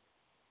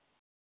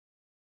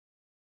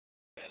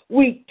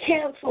 we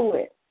cancel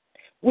it.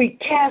 We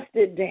cast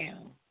it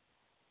down.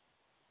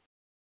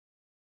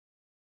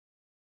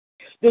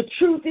 The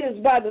truth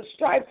is, by the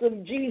stripes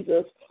of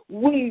Jesus,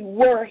 we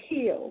were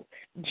healed.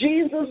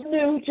 Jesus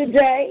knew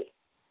today.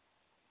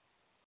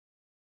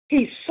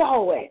 He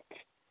saw it.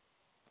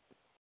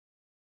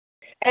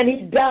 And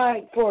he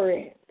died for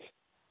it.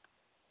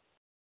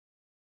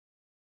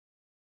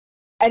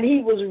 And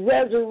he was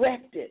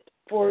resurrected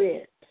for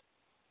it.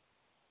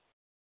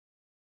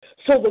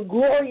 So the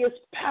glorious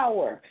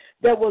power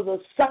that was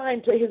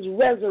assigned to his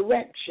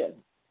resurrection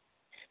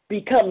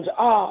becomes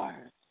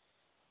ours.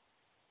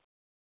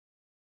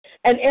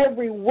 And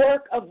every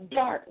work of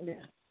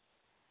darkness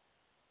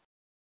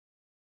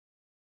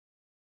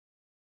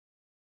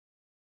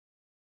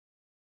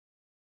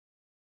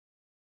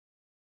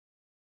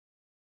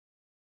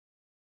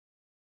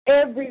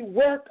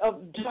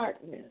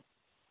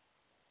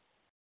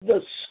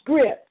the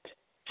script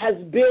has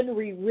been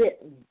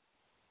rewritten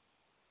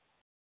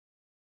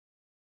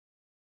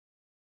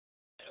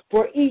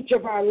for each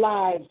of our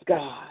lives,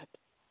 God.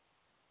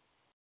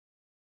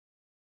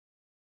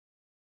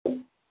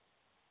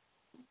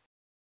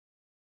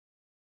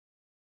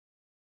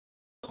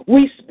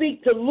 We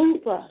speak to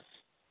lupus,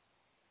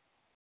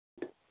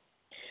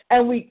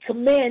 and we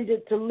command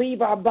it to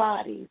leave our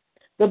bodies,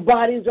 the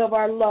bodies of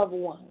our loved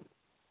ones.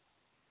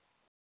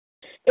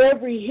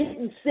 Every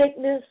hidden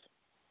sickness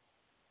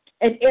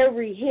and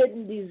every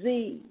hidden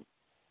disease,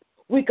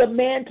 we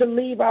command to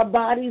leave our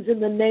bodies in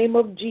the name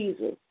of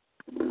Jesus.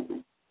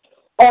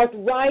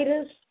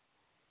 Arthritis,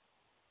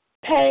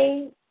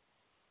 pain,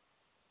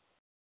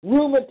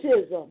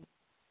 rheumatism,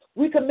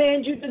 we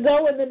command you to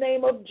go in the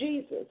name of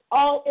Jesus.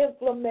 All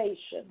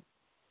inflammation.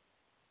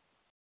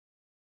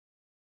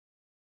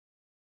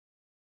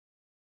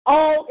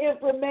 All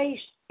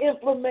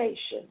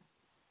inflammation.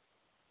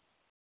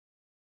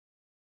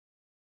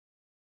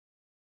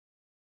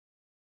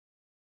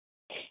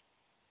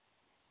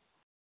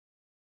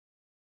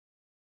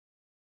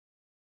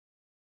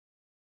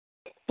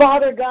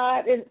 Father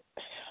God,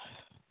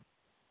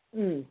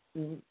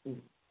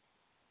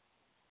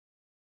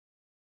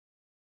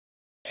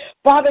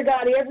 Father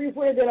God,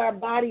 everywhere that our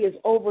body is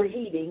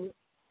overheating,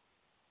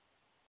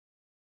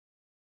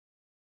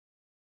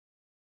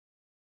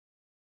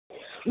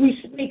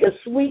 we speak a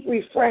sweet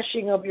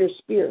refreshing of your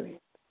spirit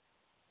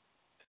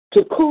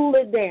to cool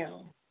it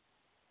down.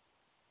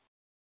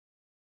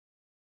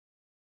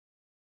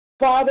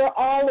 Father,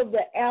 all of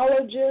the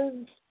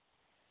allergens,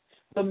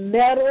 the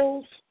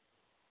metals,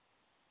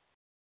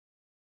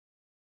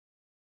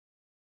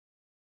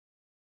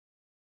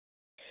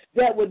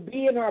 that would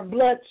be in our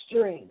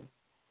bloodstream.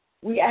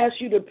 We ask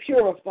you to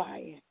purify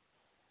it.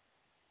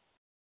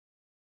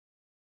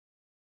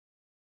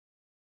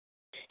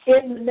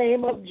 In the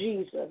name of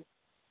Jesus.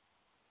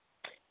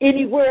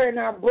 Anywhere in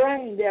our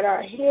brain that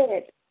our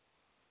head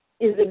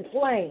is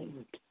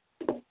inflamed,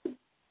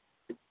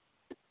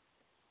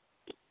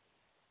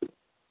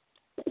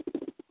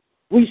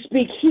 we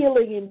speak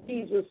healing in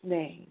Jesus'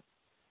 name.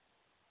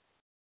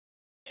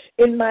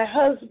 In my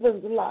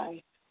husband's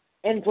life,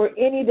 and for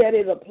any that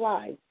it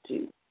applies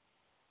to,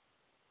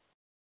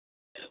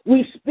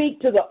 we speak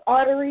to the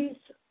arteries,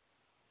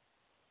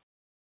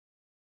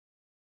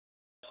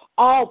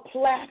 all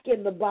plaque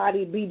in the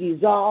body be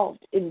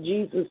dissolved in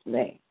Jesus'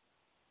 name.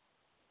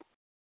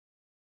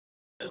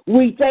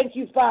 We thank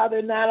you,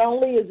 Father, not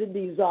only is it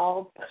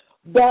dissolved,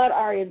 but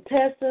our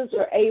intestines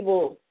are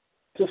able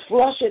to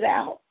flush it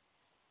out.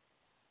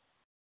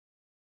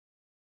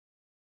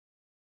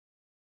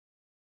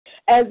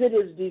 As it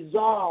is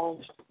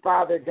dissolved,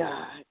 Father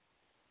God.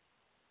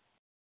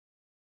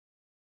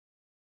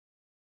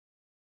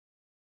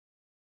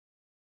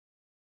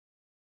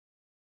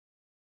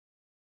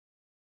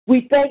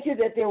 We thank you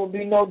that there will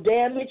be no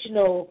damage,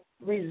 no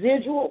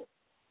residual,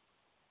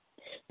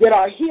 that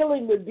our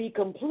healing would be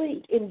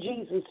complete in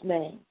Jesus'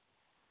 name.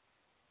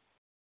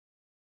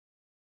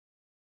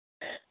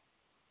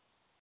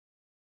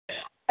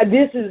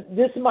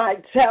 This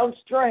might sound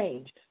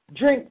strange.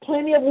 Drink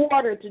plenty of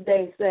water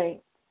today,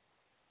 saints.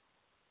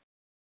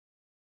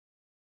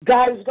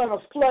 God is going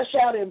to flush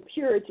out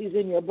impurities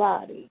in your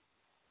body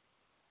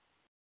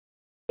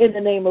in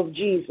the name of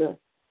Jesus.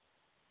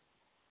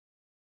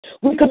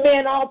 We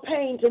command all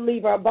pain to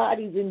leave our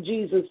bodies in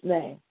Jesus'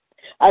 name.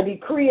 I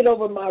decree it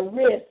over my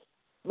wrist,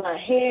 my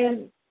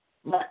hand,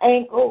 my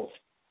ankles.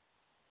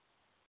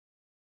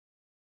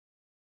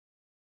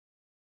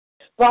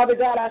 Father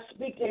God, I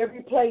speak to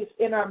every place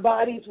in our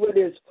bodies where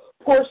there's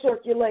poor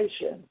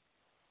circulation.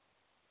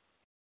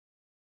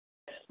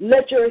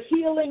 Let your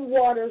healing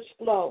waters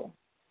flow.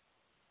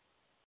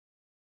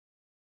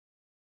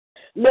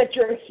 Let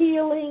your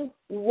healing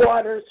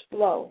waters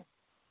flow.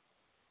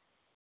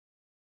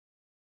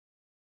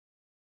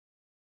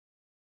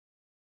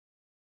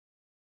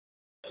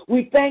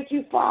 We thank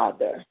you,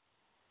 Father.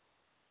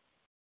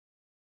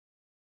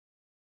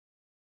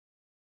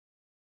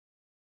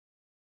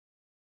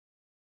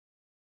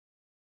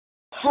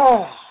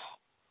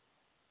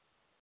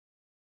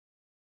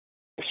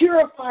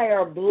 Purify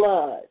our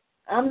blood.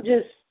 I'm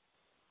just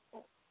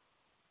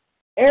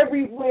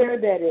everywhere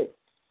that it's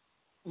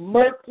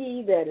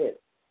murky, that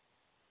it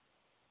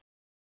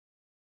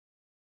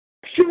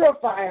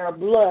purify our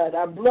blood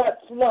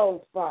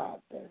flow,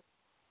 Father.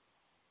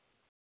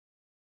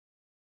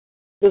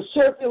 The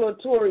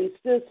circulatory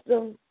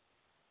system,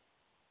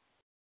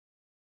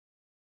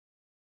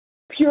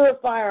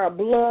 purify our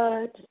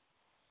blood.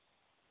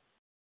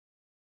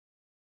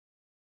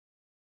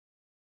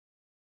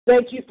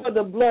 Thank you for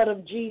the blood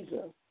of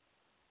Jesus.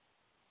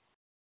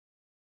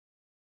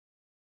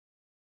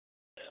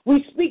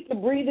 We speak to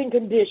breathing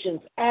conditions,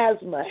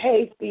 asthma,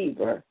 hay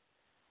fever,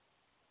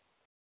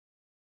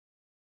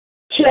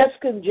 chest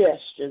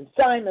congestion,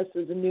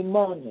 sinuses, and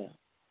pneumonia.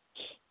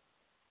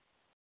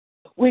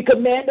 We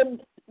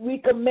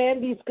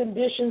command these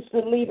conditions to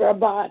leave our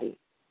body.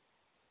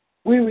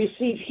 We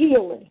receive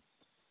healing.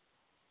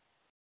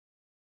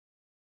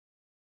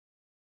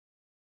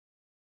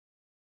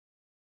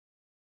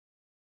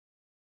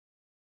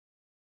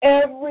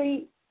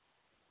 Every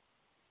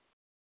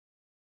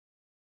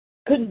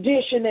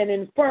condition and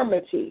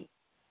infirmity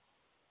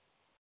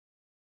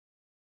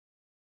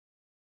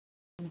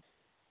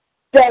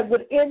that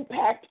would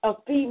impact a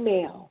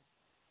female,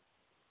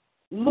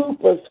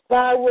 lupus,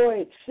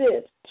 thyroid,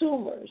 cysts,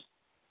 tumors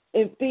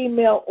in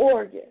female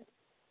organs,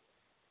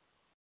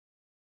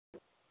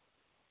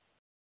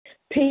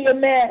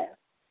 PMS,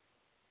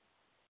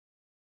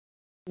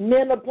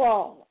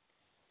 menopause.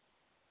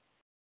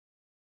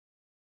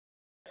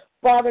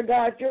 Father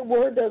God, your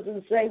word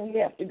doesn't say we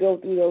have to go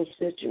through those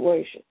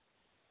situations.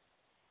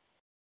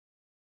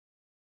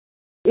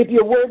 If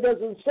your word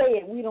doesn't say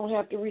it, we don't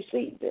have to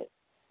receive it.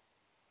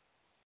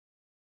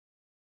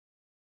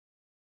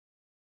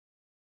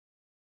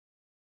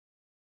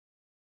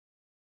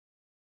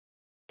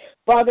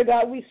 Father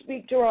God, we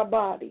speak to our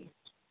bodies.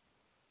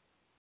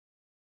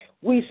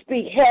 We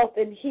speak health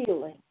and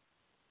healing.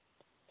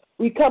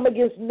 We come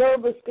against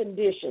nervous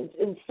conditions,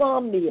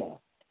 insomnia,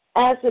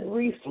 acid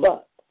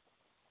reflux.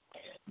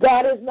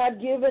 God has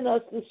not given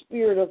us the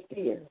spirit of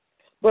fear,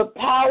 but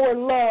power,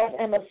 love,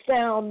 and a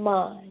sound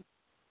mind.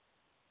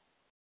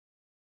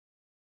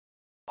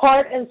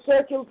 Heart and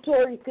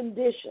circulatory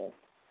conditions,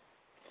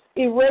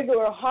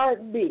 irregular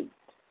heartbeat,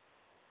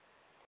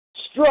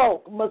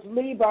 stroke must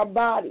leave our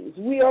bodies.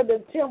 We are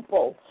the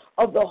temple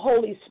of the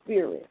Holy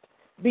Spirit.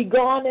 Be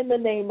gone in the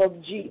name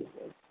of Jesus.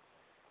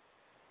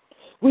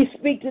 We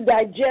speak to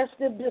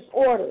digestive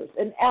disorders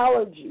and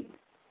allergies.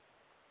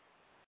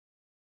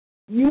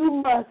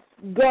 You must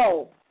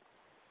Go.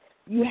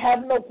 You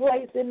have no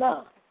place in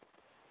us.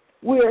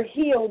 We are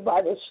healed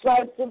by the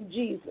stripes of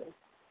Jesus.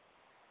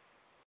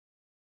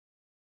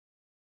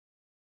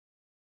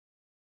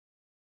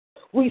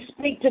 We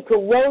speak to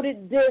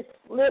corroded disc,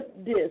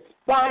 slip disc,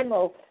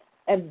 spinal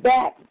and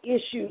back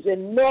issues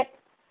and neck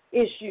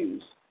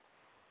issues.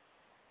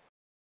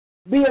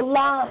 Be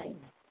aligned.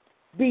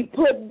 Be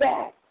put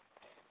back.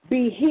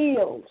 Be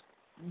healed.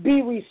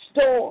 Be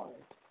restored.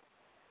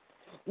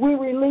 We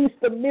release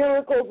the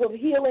miracles of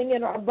healing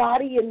in our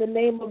body in the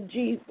name of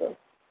Jesus.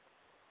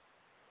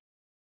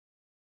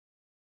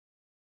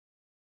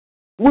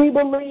 We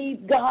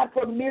believe, God,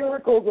 for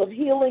miracles of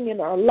healing in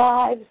our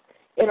lives,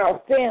 in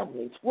our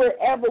families,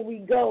 wherever we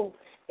go,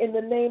 in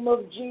the name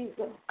of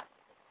Jesus.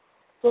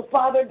 So,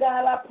 Father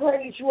God, I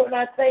praise you and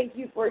I thank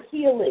you for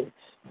healing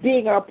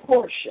being our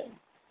portion.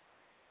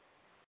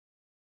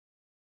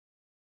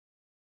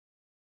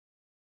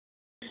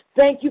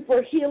 Thank you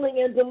for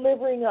healing and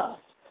delivering us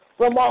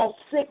from all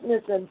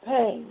sickness and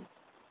pain.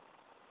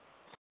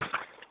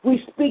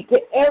 We speak to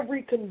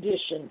every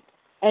condition,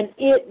 and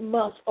it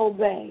must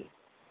obey.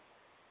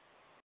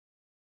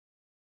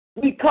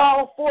 We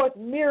call forth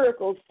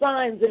miracles,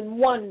 signs, and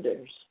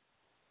wonders.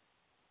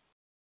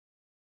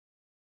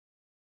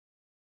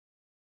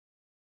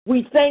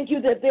 We thank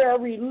you that they are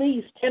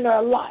released in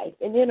our life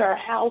and in our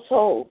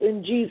household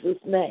in Jesus'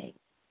 name.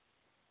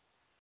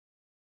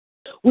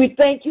 We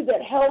thank you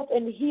that health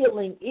and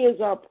healing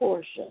is our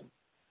portion.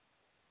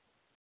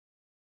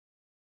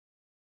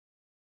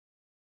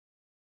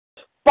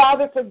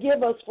 Father,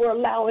 forgive us for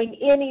allowing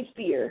any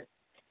fear,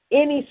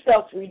 any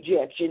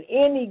self-rejection,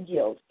 any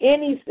guilt,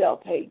 any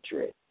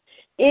self-hatred,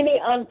 any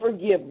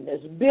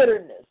unforgiveness,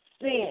 bitterness,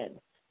 sin,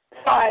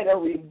 pride,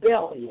 or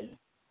rebellion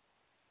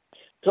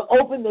to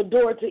open the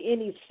door to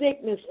any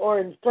sickness or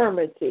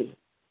infirmity.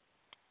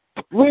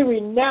 We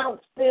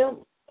renounce them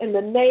in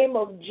the name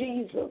of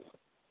Jesus.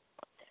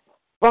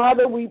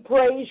 Father, we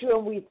praise you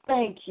and we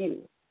thank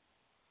you.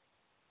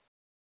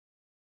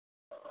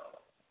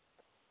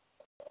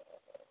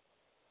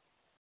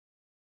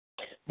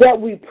 That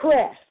we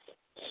press,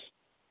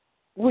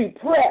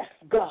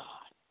 God.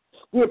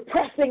 We're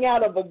pressing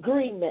out of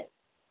agreement.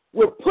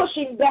 We're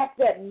pushing back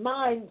that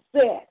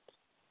mindset.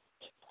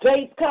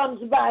 Faith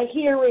comes by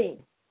hearing.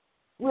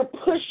 We're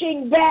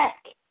pushing back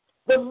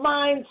the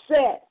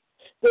mindset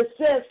that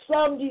says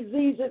some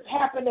diseases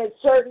happen at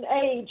certain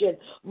age and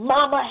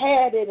mama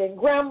had it and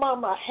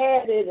grandmama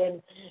had it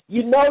and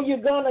you know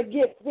you're going to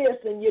get this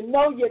and you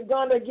know you're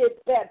going to get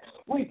that.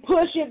 We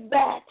push it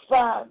back,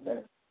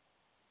 Father.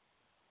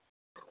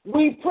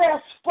 We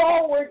press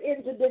forward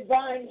into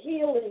divine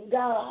healing,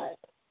 God.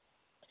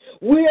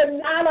 We're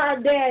not our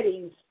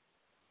daddies.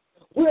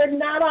 We're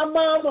not our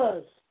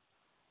mamas.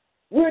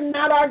 We're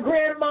not our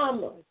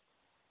grandmamas.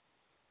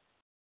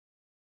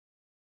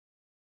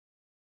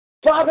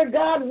 Father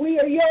God, we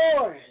are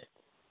yours.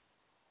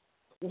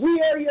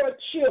 We are your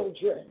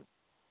children.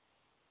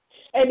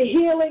 And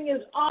healing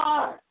is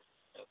ours.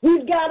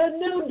 We've got a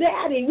new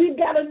daddy. We've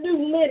got a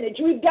new lineage.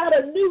 We've got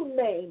a new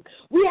name.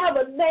 We have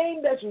a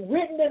name that's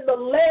written in the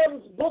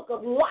Lamb's book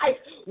of life.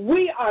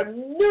 We are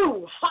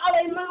new.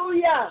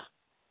 Hallelujah.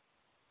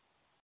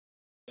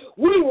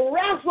 We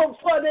wrestle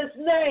for this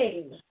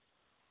name.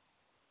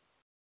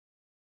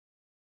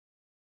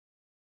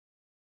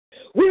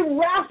 We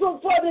wrestle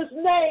for this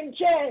name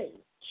change.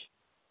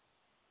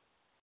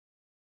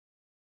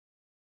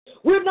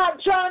 We're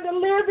not trying to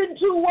live in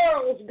two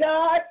worlds,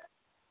 God.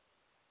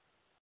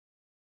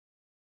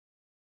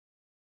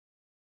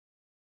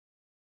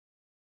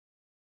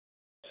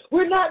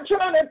 We're not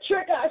trying to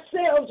trick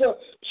ourselves or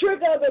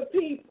trick other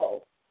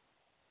people.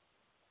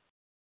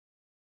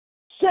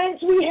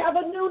 Saints, we have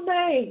a new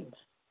name.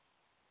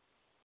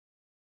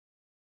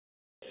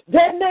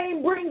 That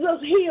name brings us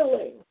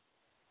healing.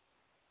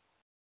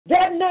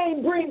 That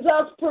name brings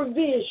us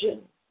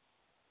provision.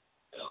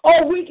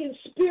 Or we can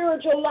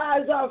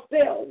spiritualize our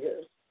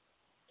failures.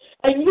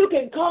 And you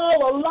can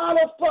call a lot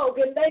of folk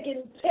and they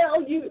can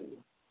tell you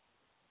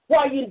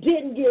why you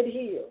didn't get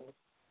healed.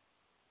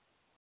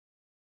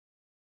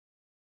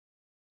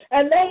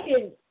 And they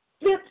can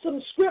fit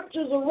some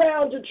scriptures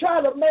around to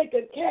try to make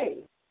a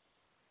case.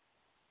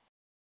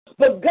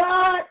 But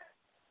God,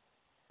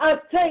 I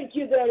thank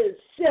you that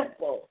it's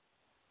simple.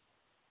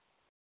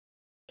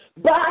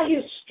 By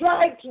his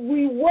stripes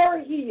we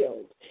were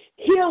healed.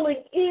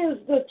 Healing is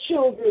the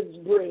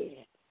children's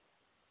bread.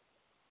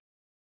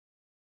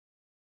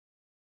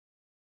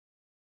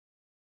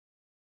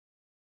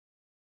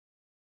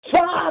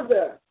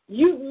 Father,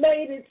 you've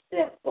made it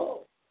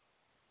simple.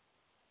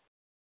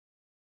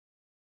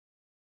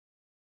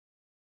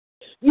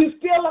 You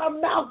fill our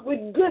mouth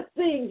with good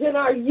things, and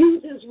our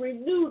youth is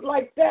renewed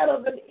like that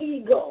of an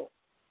eagle.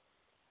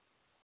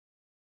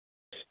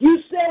 You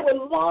said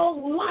with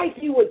long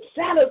life you would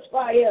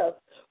satisfy us.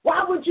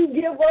 Why would you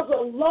give us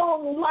a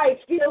long life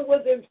filled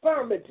with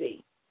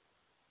infirmity?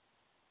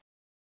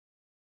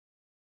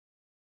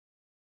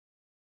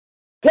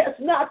 That's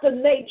not the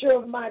nature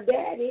of my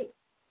daddy.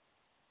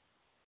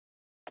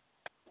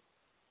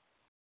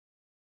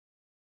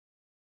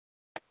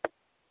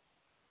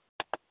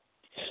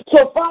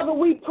 So, Father,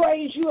 we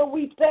praise you and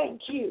we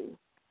thank you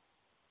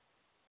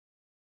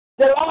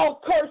that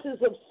all curses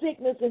of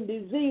sickness and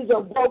disease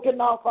are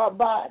broken off our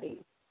body.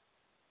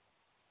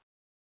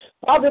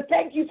 Father,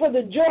 thank you for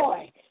the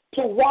joy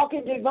to walk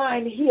in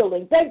divine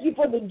healing. Thank you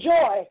for the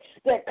joy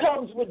that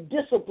comes with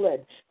discipline.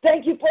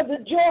 Thank you for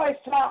the joy,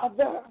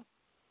 Father.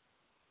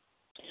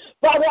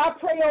 Father, I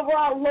pray over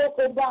our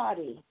local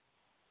body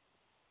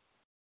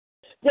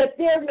that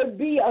there would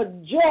be a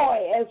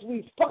joy as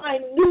we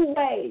find new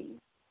ways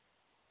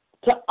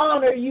to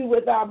honor you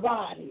with our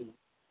body.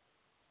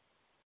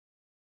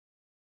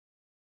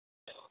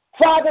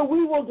 Father,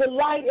 we will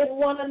delight in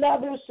one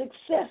another's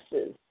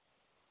successes.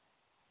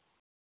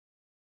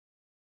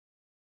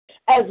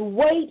 As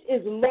weight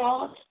is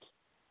lost,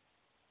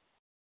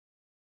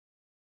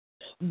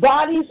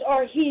 bodies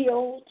are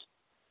healed,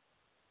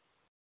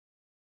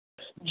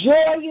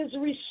 joy is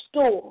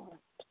restored,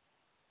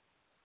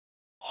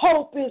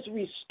 hope is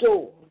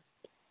restored.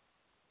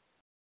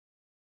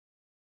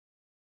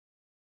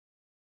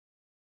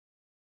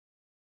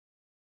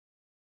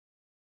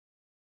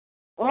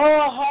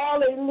 Oh,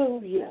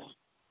 hallelujah.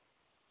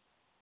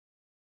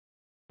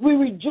 We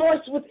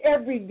rejoice with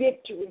every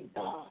victory,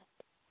 God.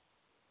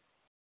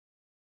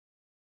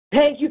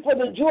 Thank you for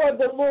the joy of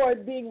the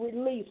Lord being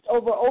released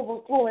over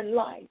Overflowing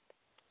Life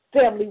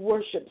Family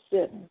Worship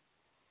Center.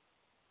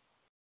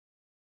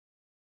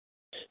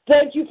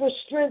 Thank you for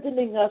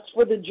strengthening us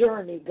for the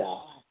journey,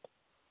 God.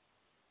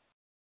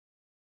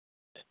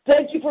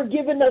 Thank you for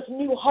giving us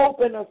new hope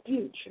and a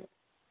future.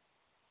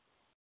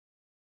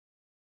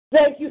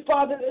 Thank you,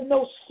 Father, that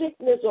no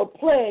sickness or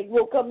plague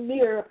will come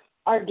near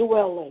our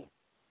dwelling.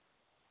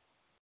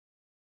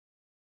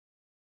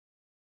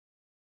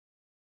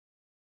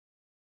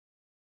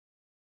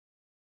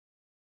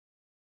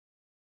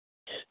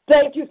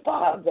 Thank you,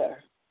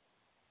 Father.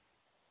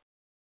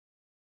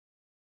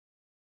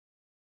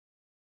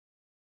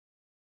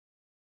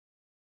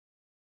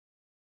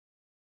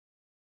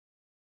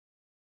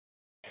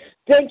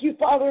 Thank you,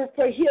 Father,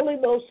 for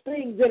healing those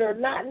things that are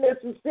not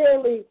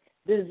necessarily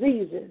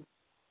diseases.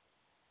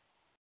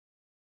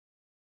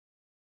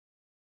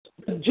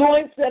 The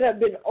joints that have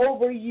been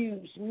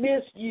overused,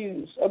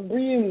 misused,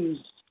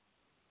 abused.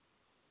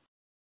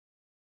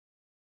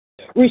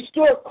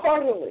 Restore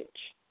cartilage.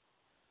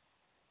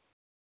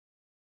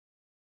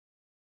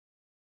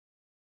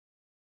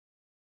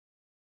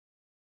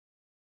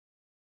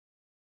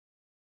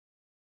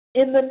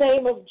 In the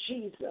name of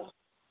Jesus.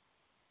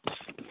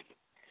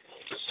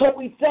 So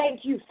we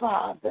thank you,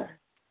 Father.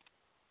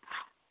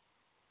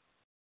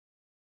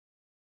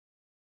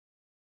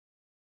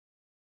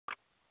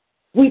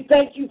 We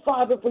thank you,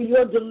 Father, for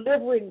your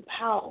delivering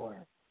power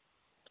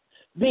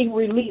being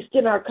released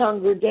in our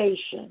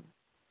congregation.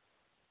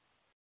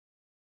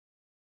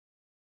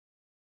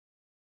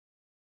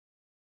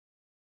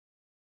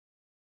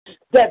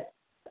 That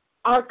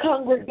our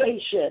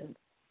congregation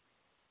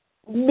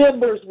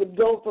members would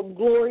go from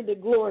glory to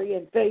glory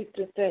and faith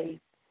to faith.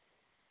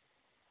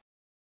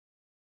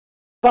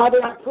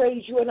 Father, I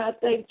praise you and I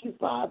thank you,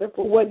 Father,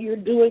 for what you're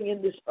doing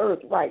in this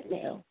earth right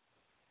now.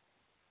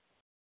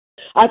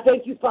 I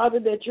thank you, Father,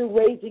 that you're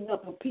raising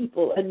up a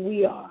people, and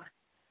we are,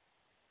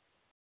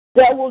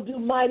 that will do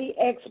mighty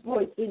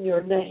exploits in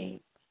your name.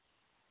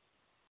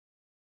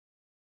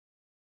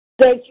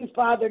 Thank you,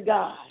 Father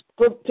God,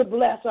 to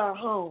bless our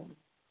home.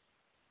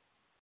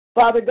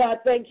 Father God,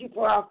 thank you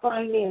for our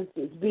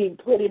finances being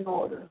put in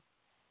order.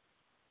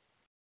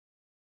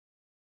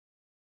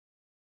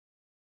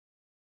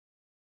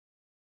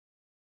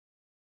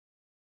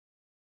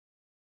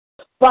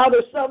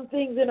 Father, some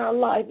things in our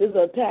life is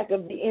an attack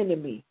of the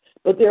enemy,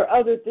 but there are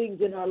other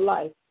things in our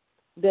life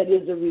that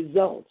is a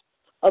result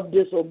of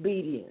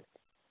disobedience,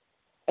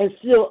 and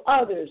still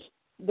others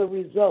the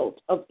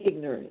result of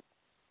ignorance.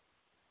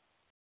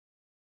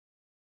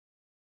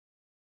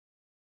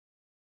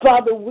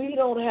 Father, we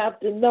don't have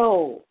to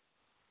know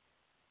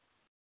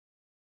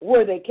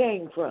where they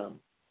came from,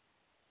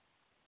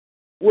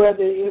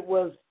 whether it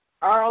was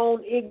our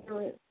own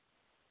ignorance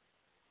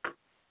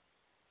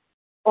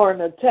or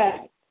an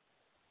attack.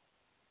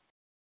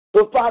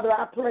 But Father,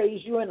 I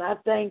praise you and I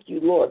thank you,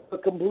 Lord, for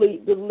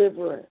complete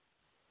deliverance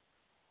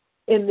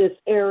in this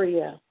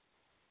area.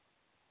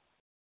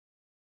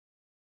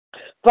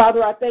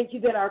 Father, I thank you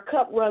that our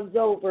cup runs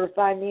over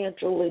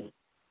financially.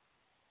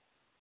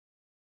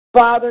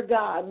 Father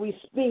God, we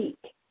speak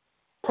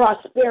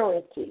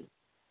prosperity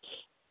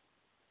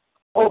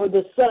over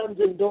the sons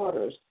and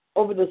daughters,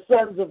 over the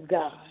sons of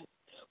God.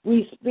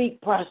 We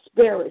speak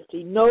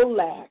prosperity, no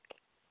lack.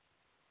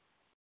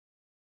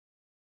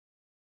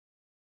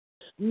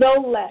 No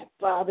lack,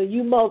 Father.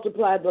 You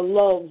multiply the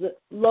loaves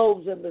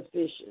and the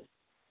fishes.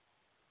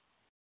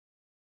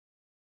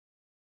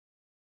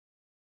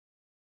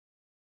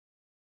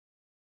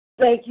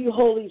 Thank you,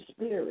 Holy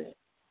Spirit.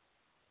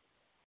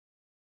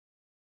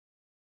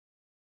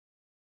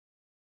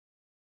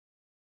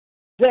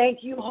 Thank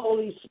you,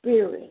 Holy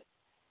Spirit.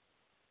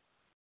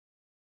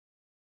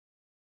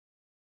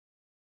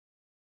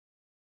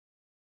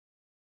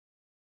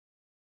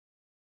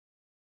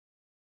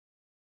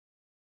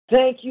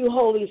 Thank you,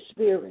 Holy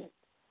Spirit.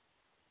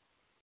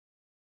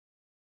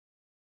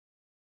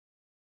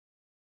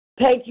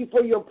 Thank you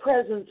for your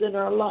presence in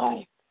our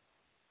life.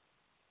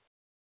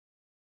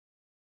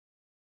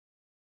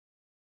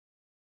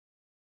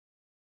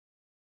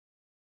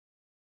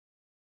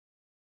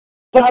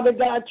 Father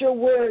God, your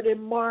word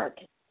in Mark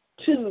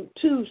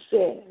 2:2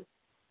 says,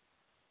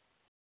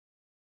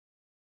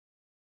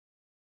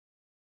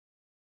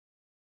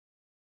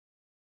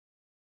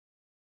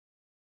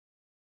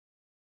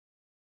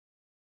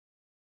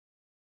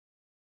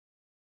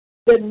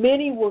 that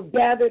many were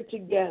gathered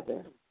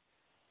together,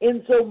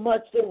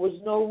 insomuch there was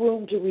no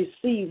room to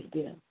receive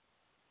them.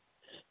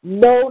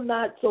 No,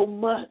 not so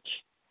much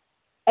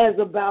as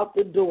about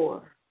the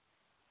door.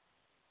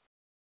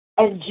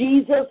 And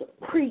Jesus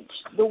preached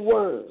the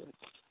word.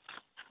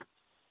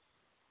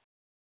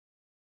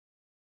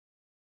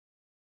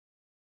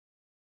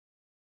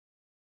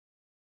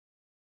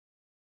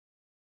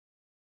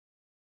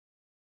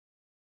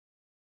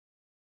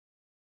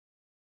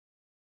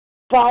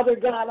 Father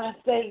God, I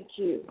thank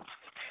you.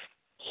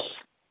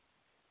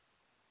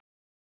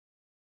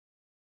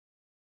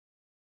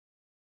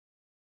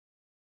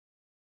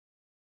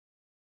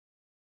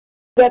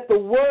 That the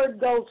word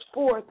goes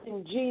forth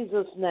in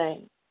Jesus'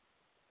 name.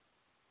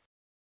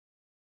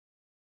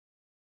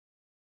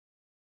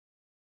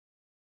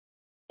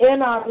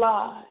 In our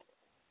lives.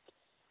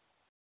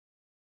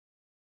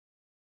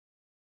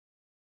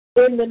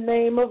 In the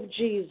name of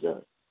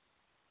Jesus.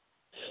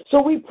 So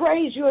we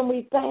praise you and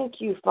we thank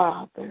you,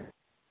 Father.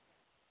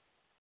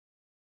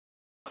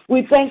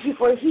 We thank you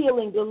for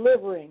healing,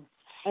 delivering,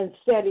 and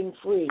setting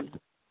free.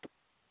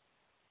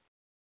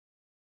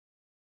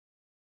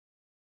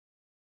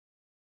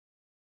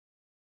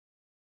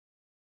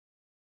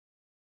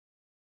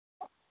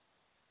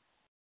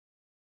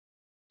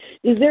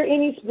 Is there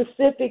any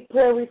specific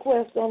prayer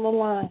request on the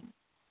line?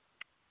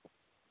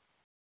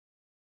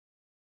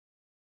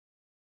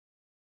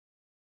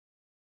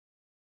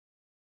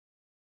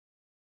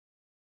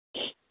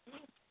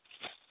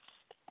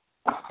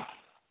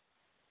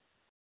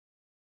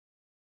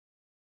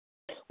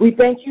 We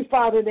thank you,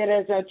 Father, that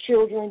as our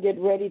children get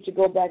ready to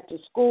go back to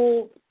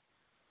school,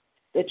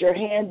 that your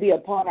hand be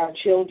upon our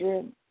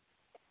children.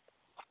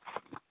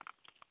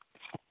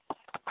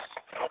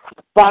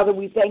 Father,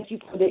 we thank you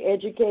for the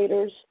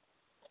educators.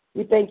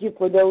 We thank you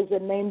for those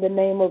that name the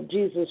name of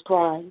Jesus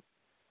Christ.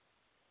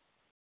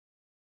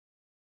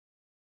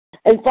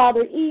 And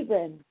Father,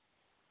 even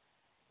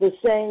the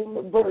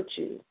same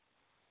virtue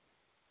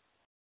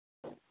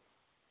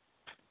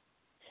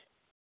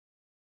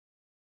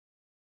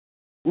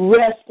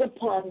rest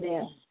upon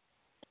them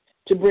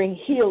to bring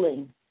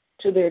healing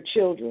to their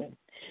children.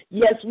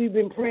 Yes, we've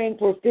been praying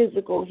for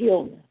physical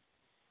healing.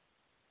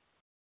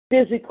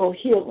 Physical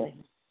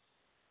healing.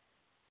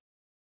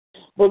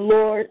 But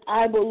Lord,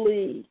 I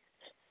believe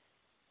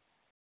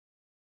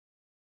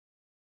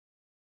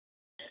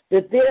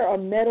that there are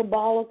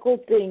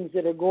metabolical things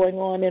that are going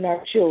on in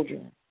our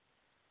children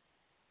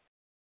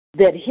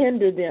that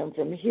hinder them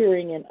from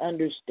hearing and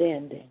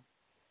understanding.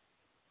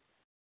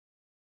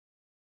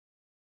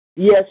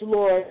 Yes,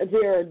 Lord,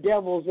 there are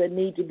devils that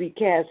need to be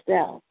cast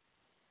out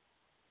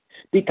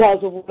because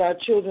of what our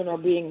children are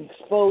being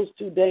exposed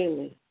to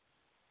daily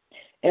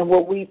and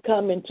what we've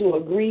come into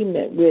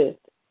agreement with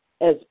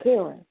as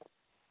parents.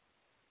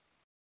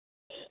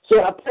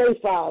 So I pray,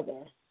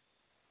 Father,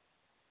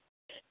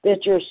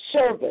 that your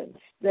servants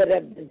that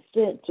have been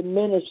sent to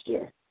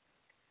minister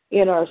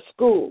in our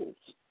schools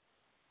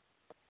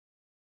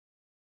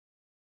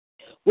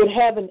would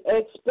have an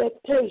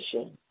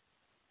expectation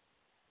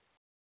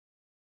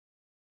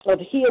of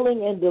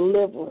healing and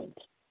deliverance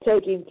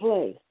taking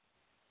place.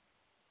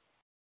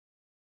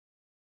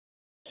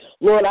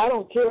 Lord, I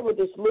don't care what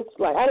this looks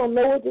like. I don't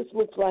know what this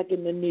looks like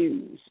in the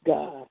news,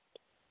 God.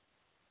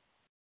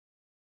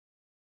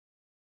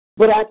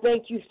 But I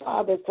thank you,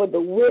 Father, for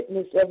the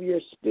witness of your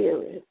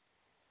Spirit.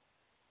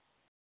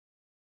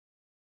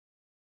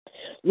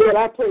 Lord,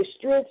 I pray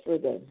strength for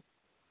them.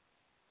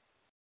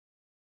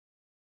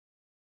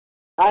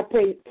 I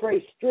pray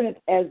strength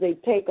as they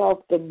take off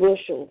the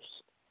bushels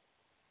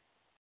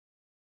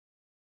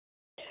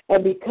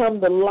and become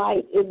the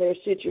light in their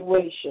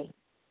situation.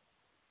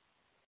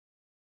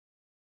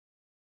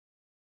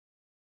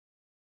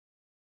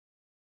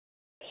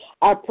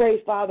 I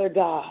pray, Father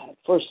God,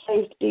 for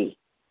safety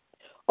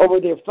over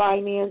their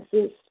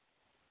finances,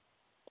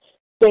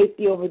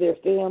 safety over their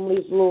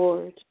families,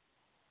 Lord.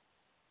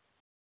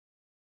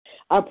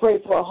 I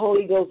pray for a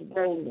Holy Ghost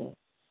boldness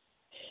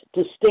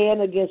to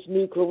stand against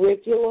new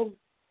curriculum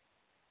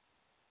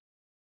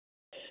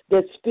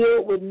that's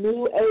filled with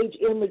new age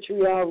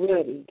imagery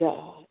already,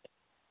 God.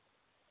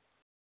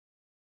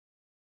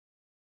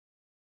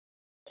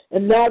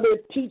 And now they're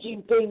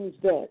teaching things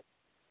that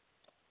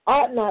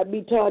ought not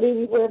be taught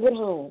anywhere but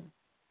home.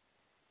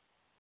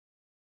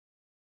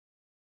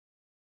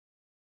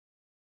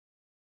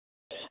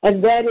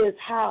 And that is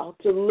how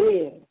to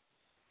live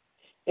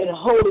in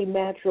holy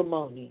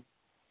matrimony.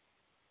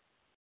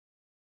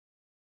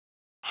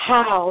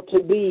 How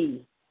to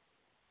be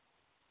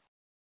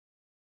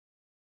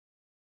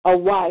a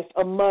wife,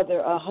 a mother,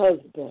 a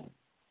husband.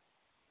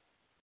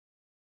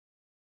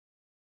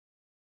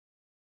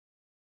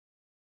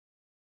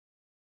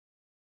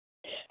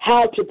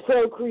 How to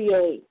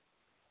procreate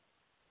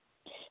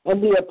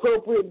and the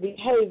appropriate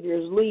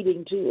behaviors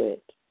leading to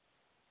it.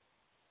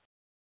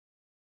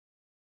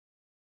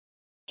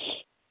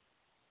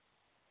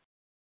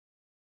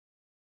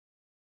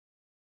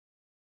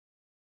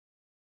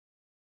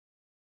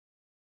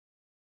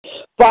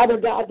 Father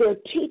God, they're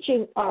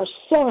teaching our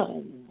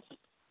sons.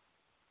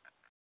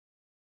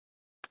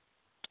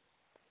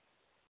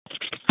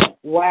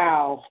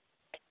 Wow.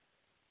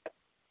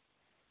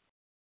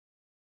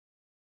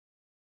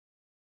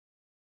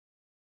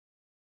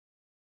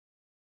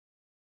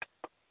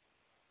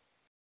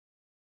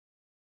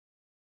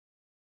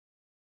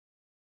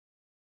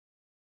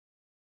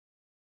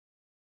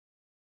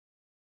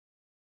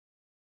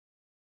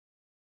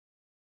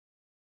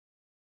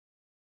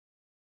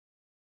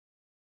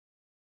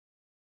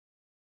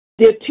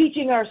 They're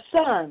teaching our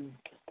sons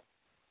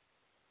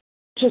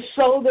to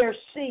sow their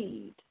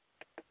seed,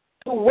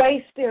 to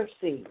waste their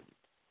seed.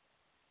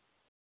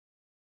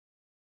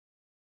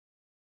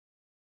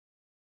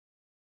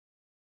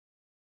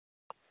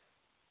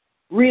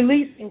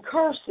 Releasing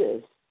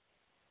curses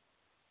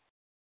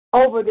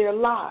over their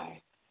lives.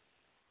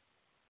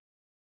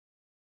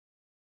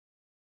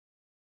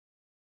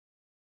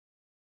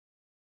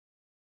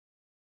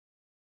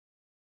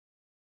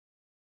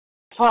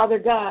 Father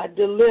God,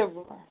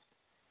 deliver.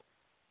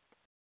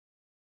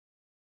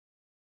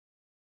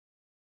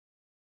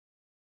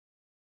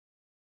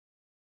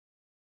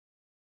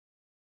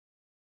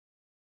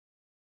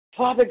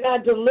 Father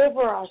God,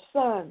 deliver our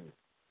sons.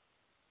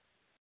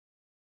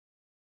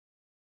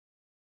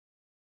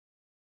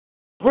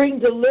 Bring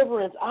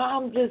deliverance.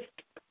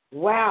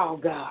 Wow,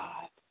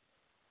 God.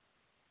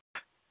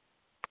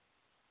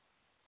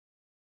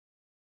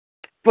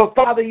 For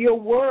Father, your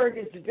word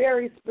is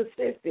very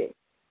specific.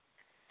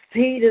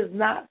 Seed is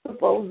not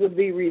supposed to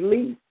be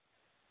released.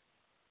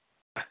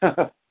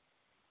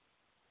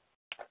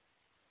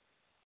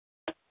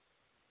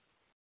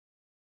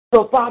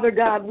 So, Father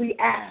God, we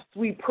ask,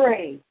 we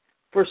pray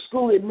for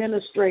school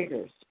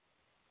administrators,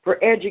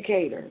 for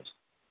educators,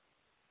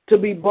 to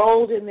be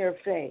bold in their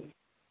faith.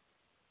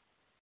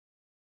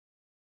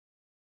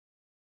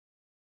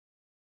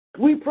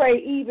 We pray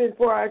even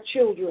for our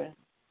children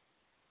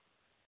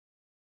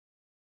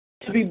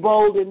to be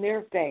bold in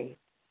their faith.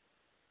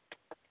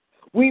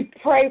 We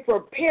pray for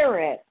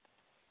parents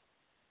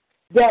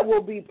that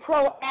will be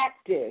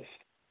proactive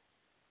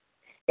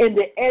in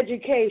the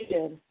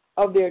education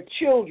of their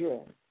children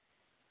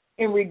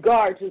in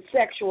regard to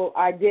sexual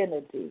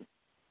identity.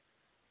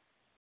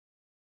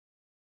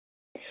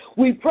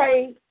 We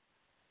pray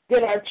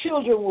that our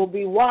children will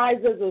be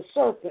wise as a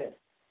serpent,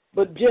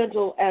 but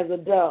gentle as a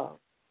dove.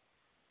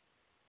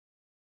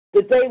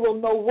 That they will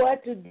know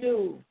what to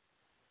do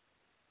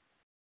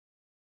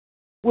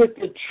with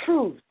the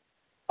truth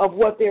of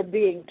what they're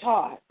being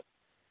taught.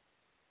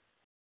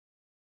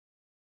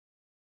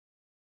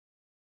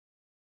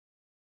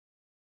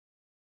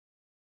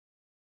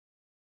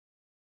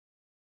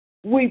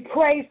 We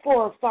pray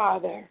for,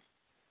 Father.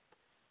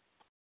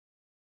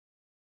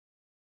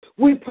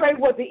 We pray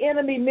what the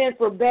enemy meant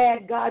for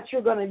bad, God,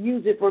 you're going to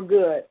use it for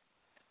good.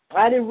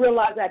 I didn't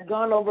realize I'd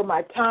gone over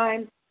my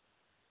time.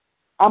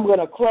 I'm going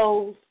to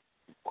close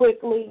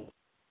quickly.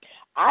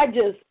 I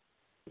just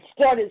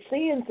started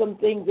seeing some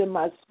things in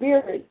my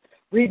spirit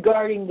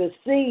regarding the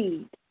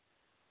seed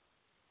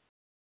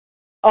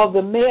of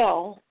the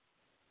male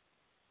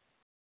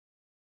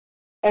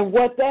and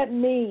what that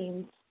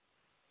means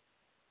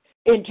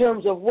in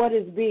terms of what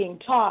is being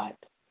taught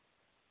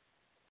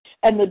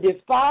and the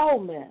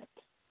defilement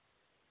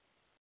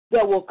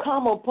that will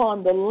come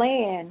upon the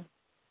land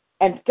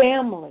and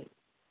family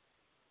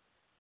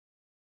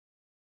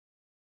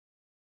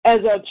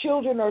as our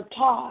children are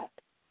taught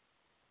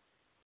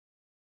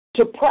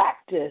to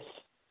practice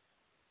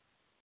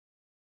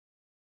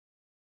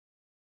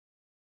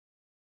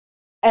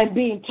and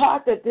being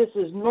taught that this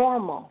is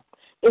normal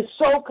is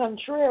so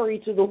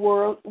contrary to the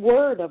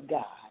word of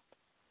God.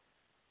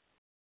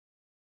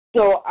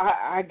 So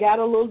I got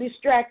a little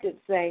distracted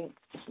saying,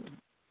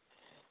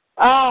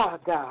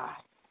 God.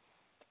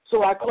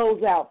 So I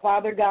close out.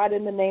 Father God,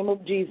 in the name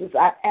of Jesus,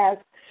 I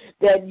ask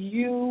that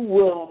you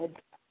would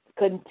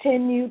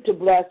continue to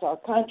bless our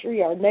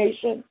country, our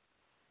nation.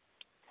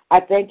 I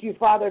thank you,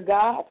 Father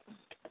God,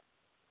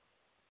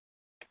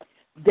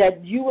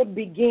 that you would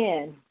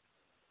begin.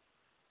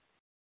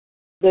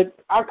 That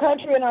our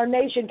country and our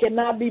nation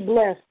cannot be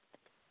blessed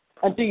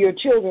until your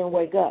children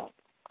wake up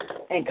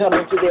and come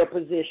into their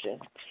position.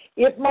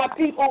 If my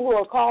people who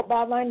are called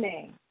by my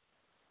name,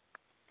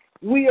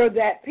 we are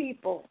that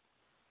people.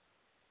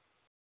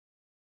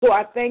 So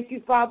I thank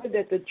you, Father,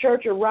 that the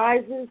church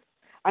arises.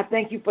 I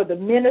thank you for the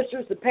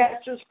ministers, the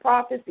pastors,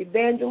 prophets,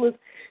 evangelists,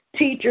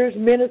 teachers,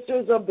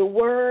 ministers of the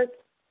word.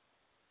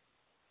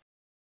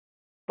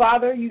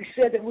 Father, you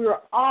said that we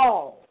are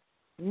all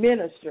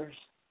ministers.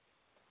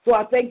 So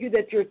I thank you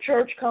that your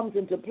church comes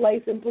into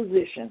place and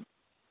position.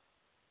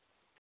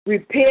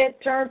 repent,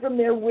 turn from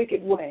their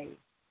wicked ways.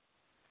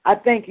 I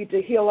thank you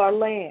to heal our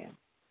land,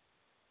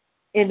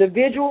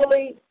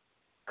 individually,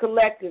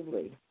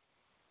 collectively,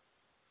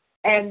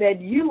 and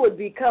that you would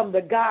become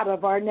the God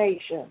of our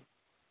nation.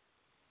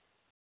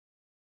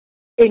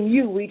 In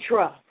you we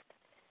trust.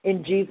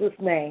 In Jesus'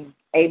 name,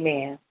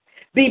 amen.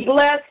 Be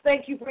blessed.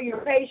 Thank you for your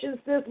patience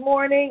this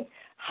morning.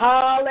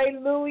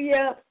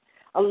 Hallelujah.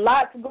 A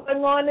lot's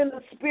going on in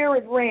the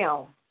spirit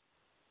realm.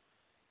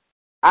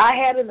 I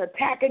had an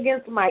attack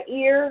against my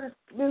ear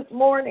this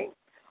morning.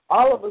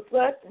 All of a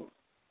sudden,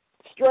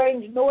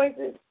 strange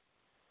noises.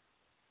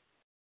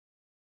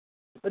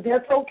 But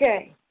that's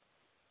okay.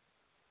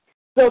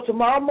 So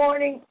tomorrow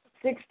morning,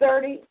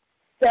 6:30,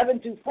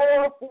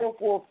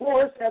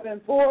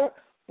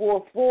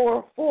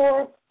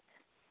 724-444-74444,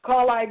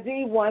 call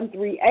ID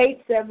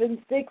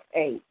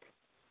 138768.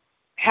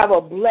 Have a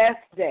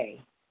blessed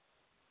day.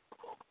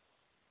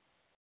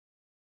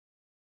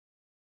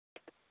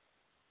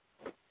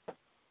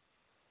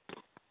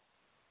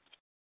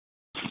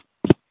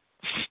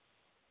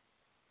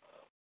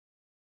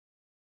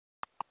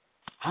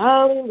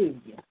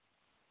 Hallelujah.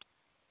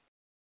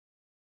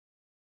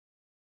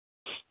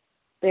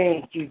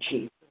 Thank you,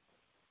 Jesus.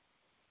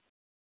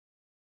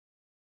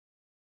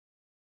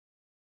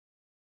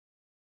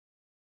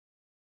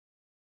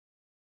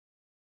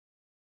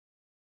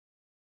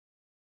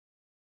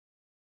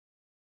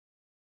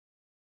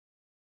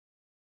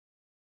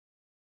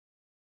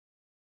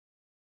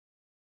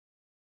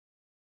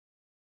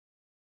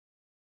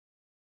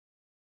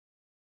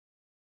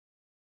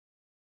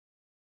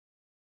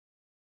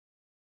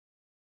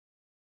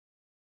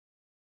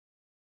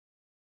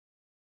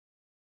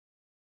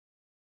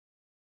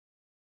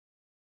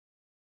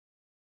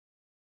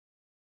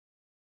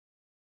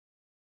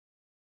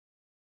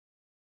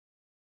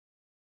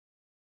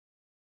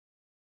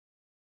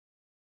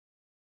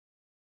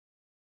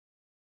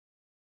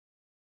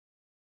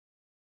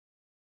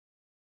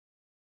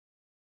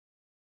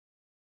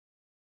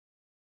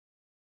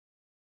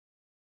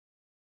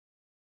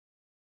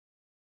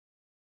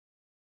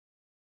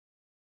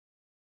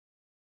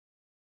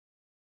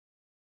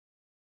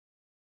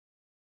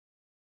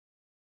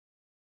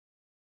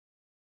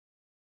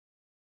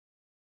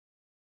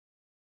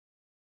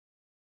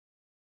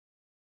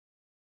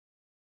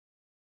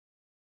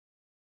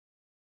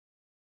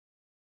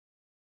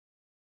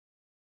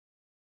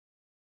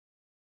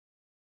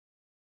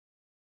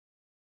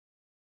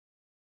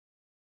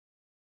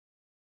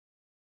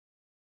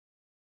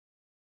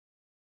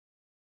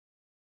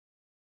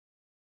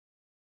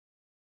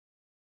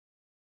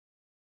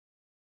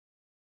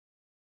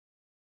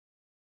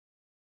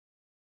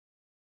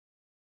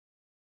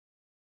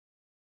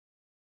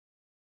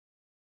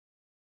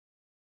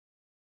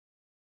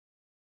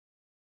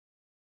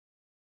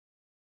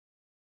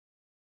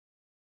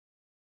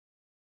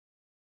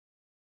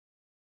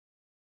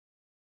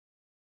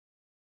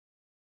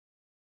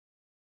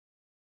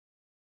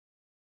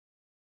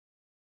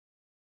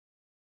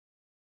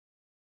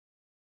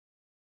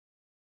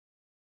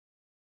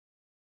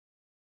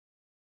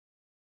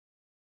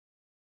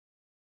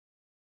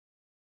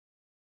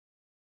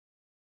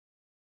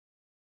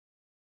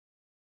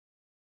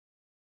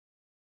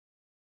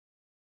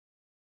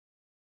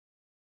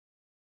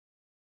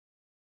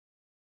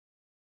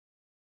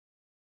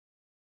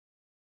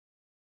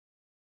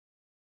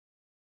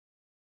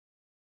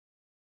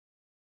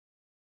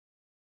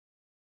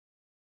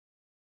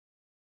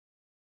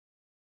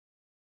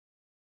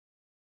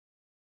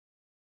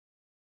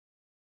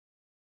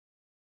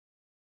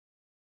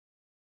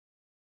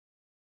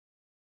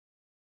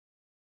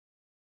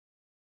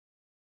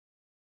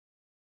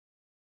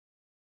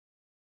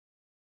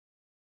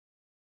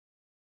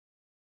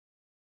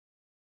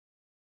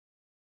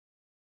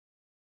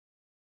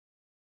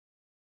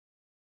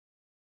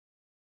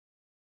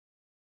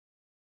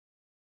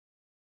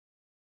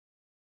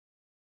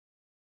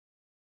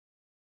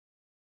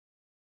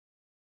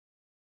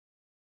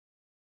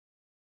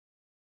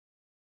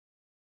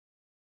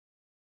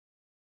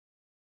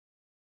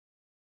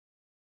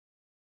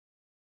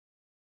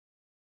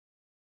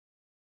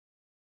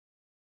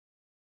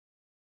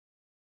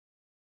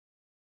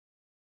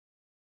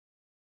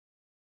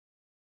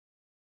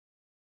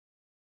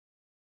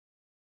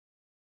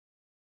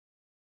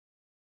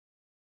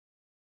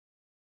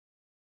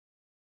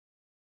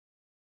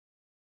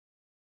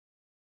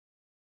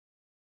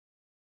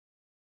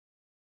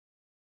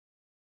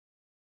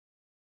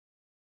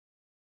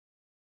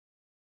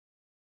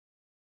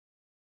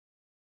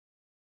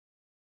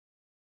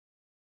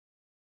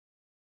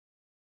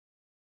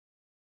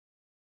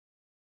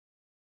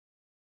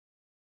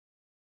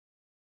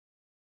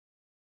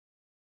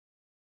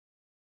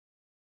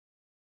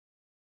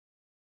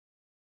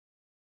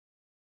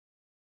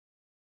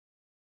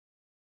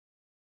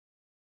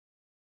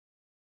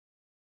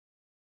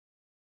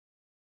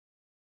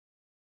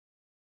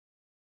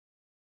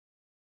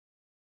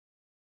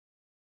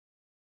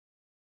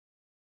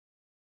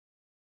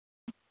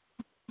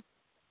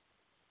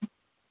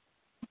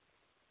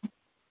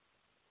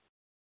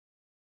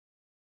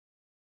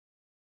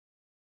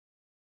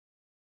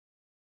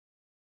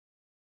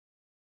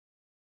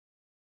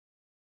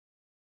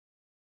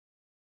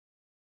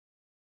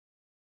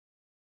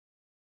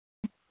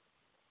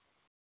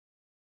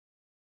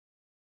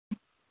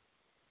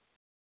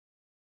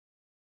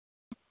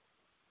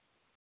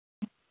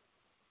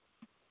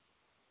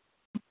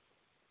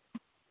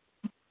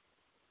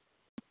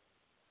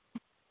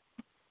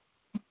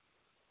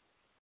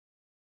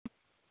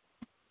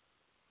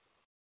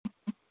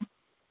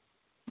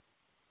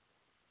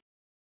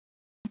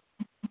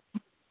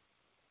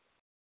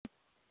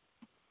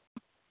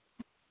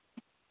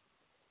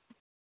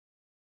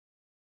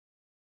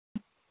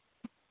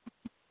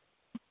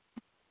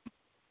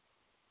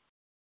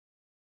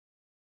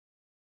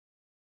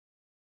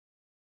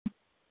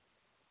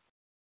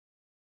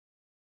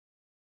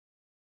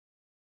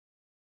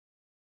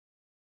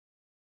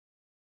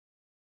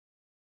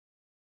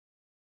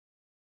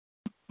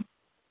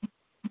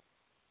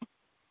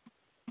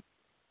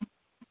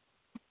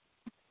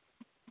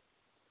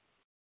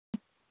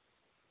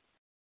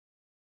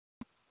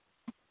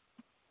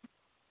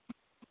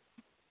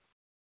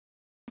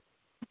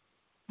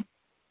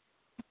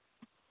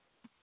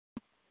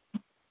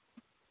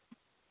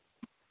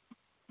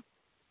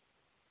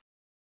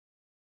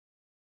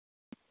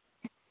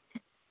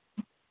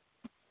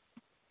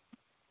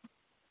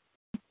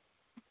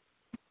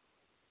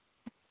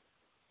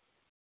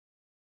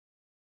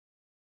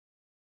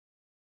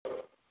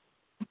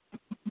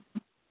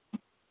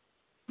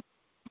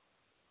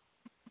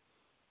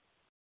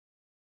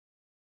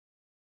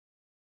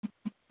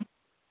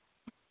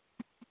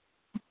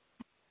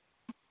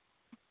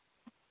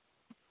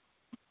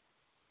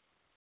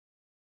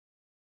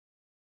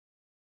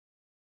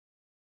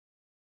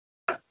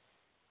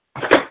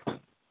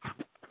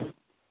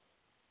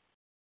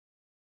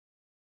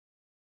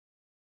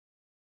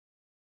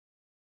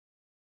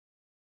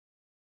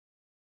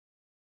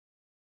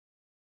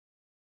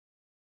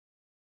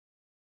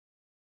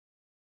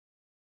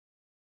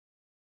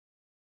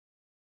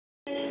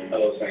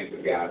 Hello, saints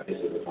of God. This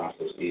is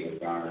Apostle Stephen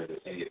Garner, the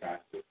senior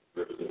pastor of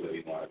Rivers of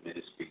Living Water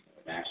Ministry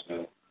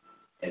International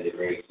in the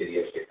great city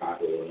of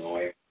Chicago,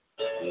 Illinois.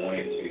 I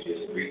wanted to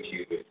just greet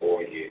you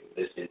before you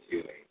listen to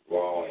a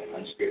raw and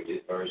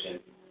unscripted version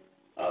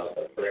of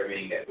a prayer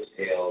meeting that was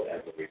held as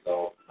a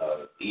result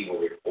of evil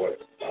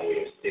reports by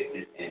way of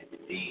sickness and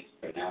disease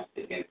pronounced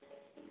against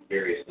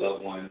various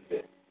loved ones.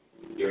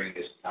 And during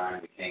this time,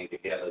 we came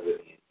together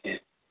with the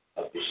intent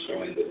of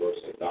destroying the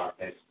works of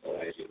darkness. So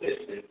as you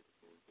listen,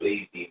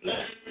 please be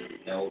blessed.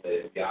 Know that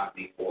if God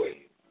be for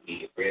you, He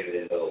is greater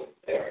than those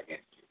that are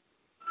against you.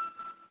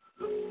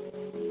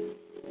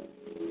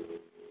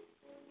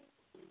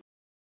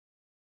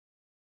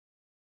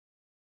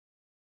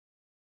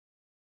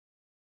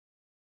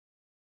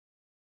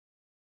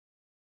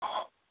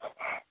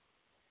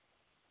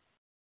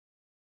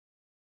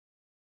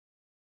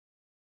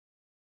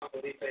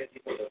 Father, we thank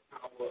you for the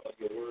power of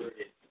your word,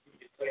 and you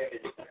declare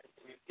in 2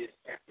 Corinthians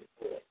chapter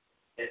 4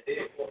 that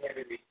therefore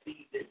having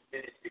received this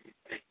ministry, we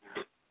thank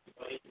God.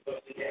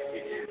 But we have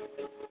renounced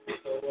it.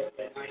 So Lord,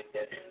 tonight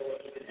that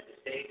Lord, even at the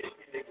day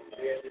depending on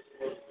where this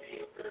word is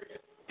being heard,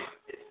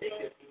 this day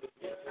that you would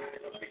be a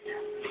time of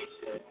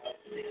renunciation of all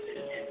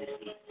sickness and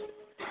disease.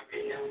 I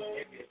renounce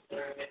every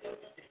assignment of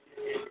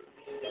sickness and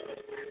disease that was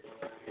trying to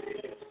find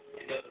it,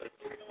 and that was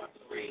trying to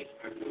operate.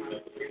 I come out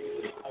of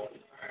agreement with all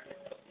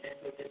environments of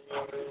mental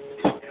disorder.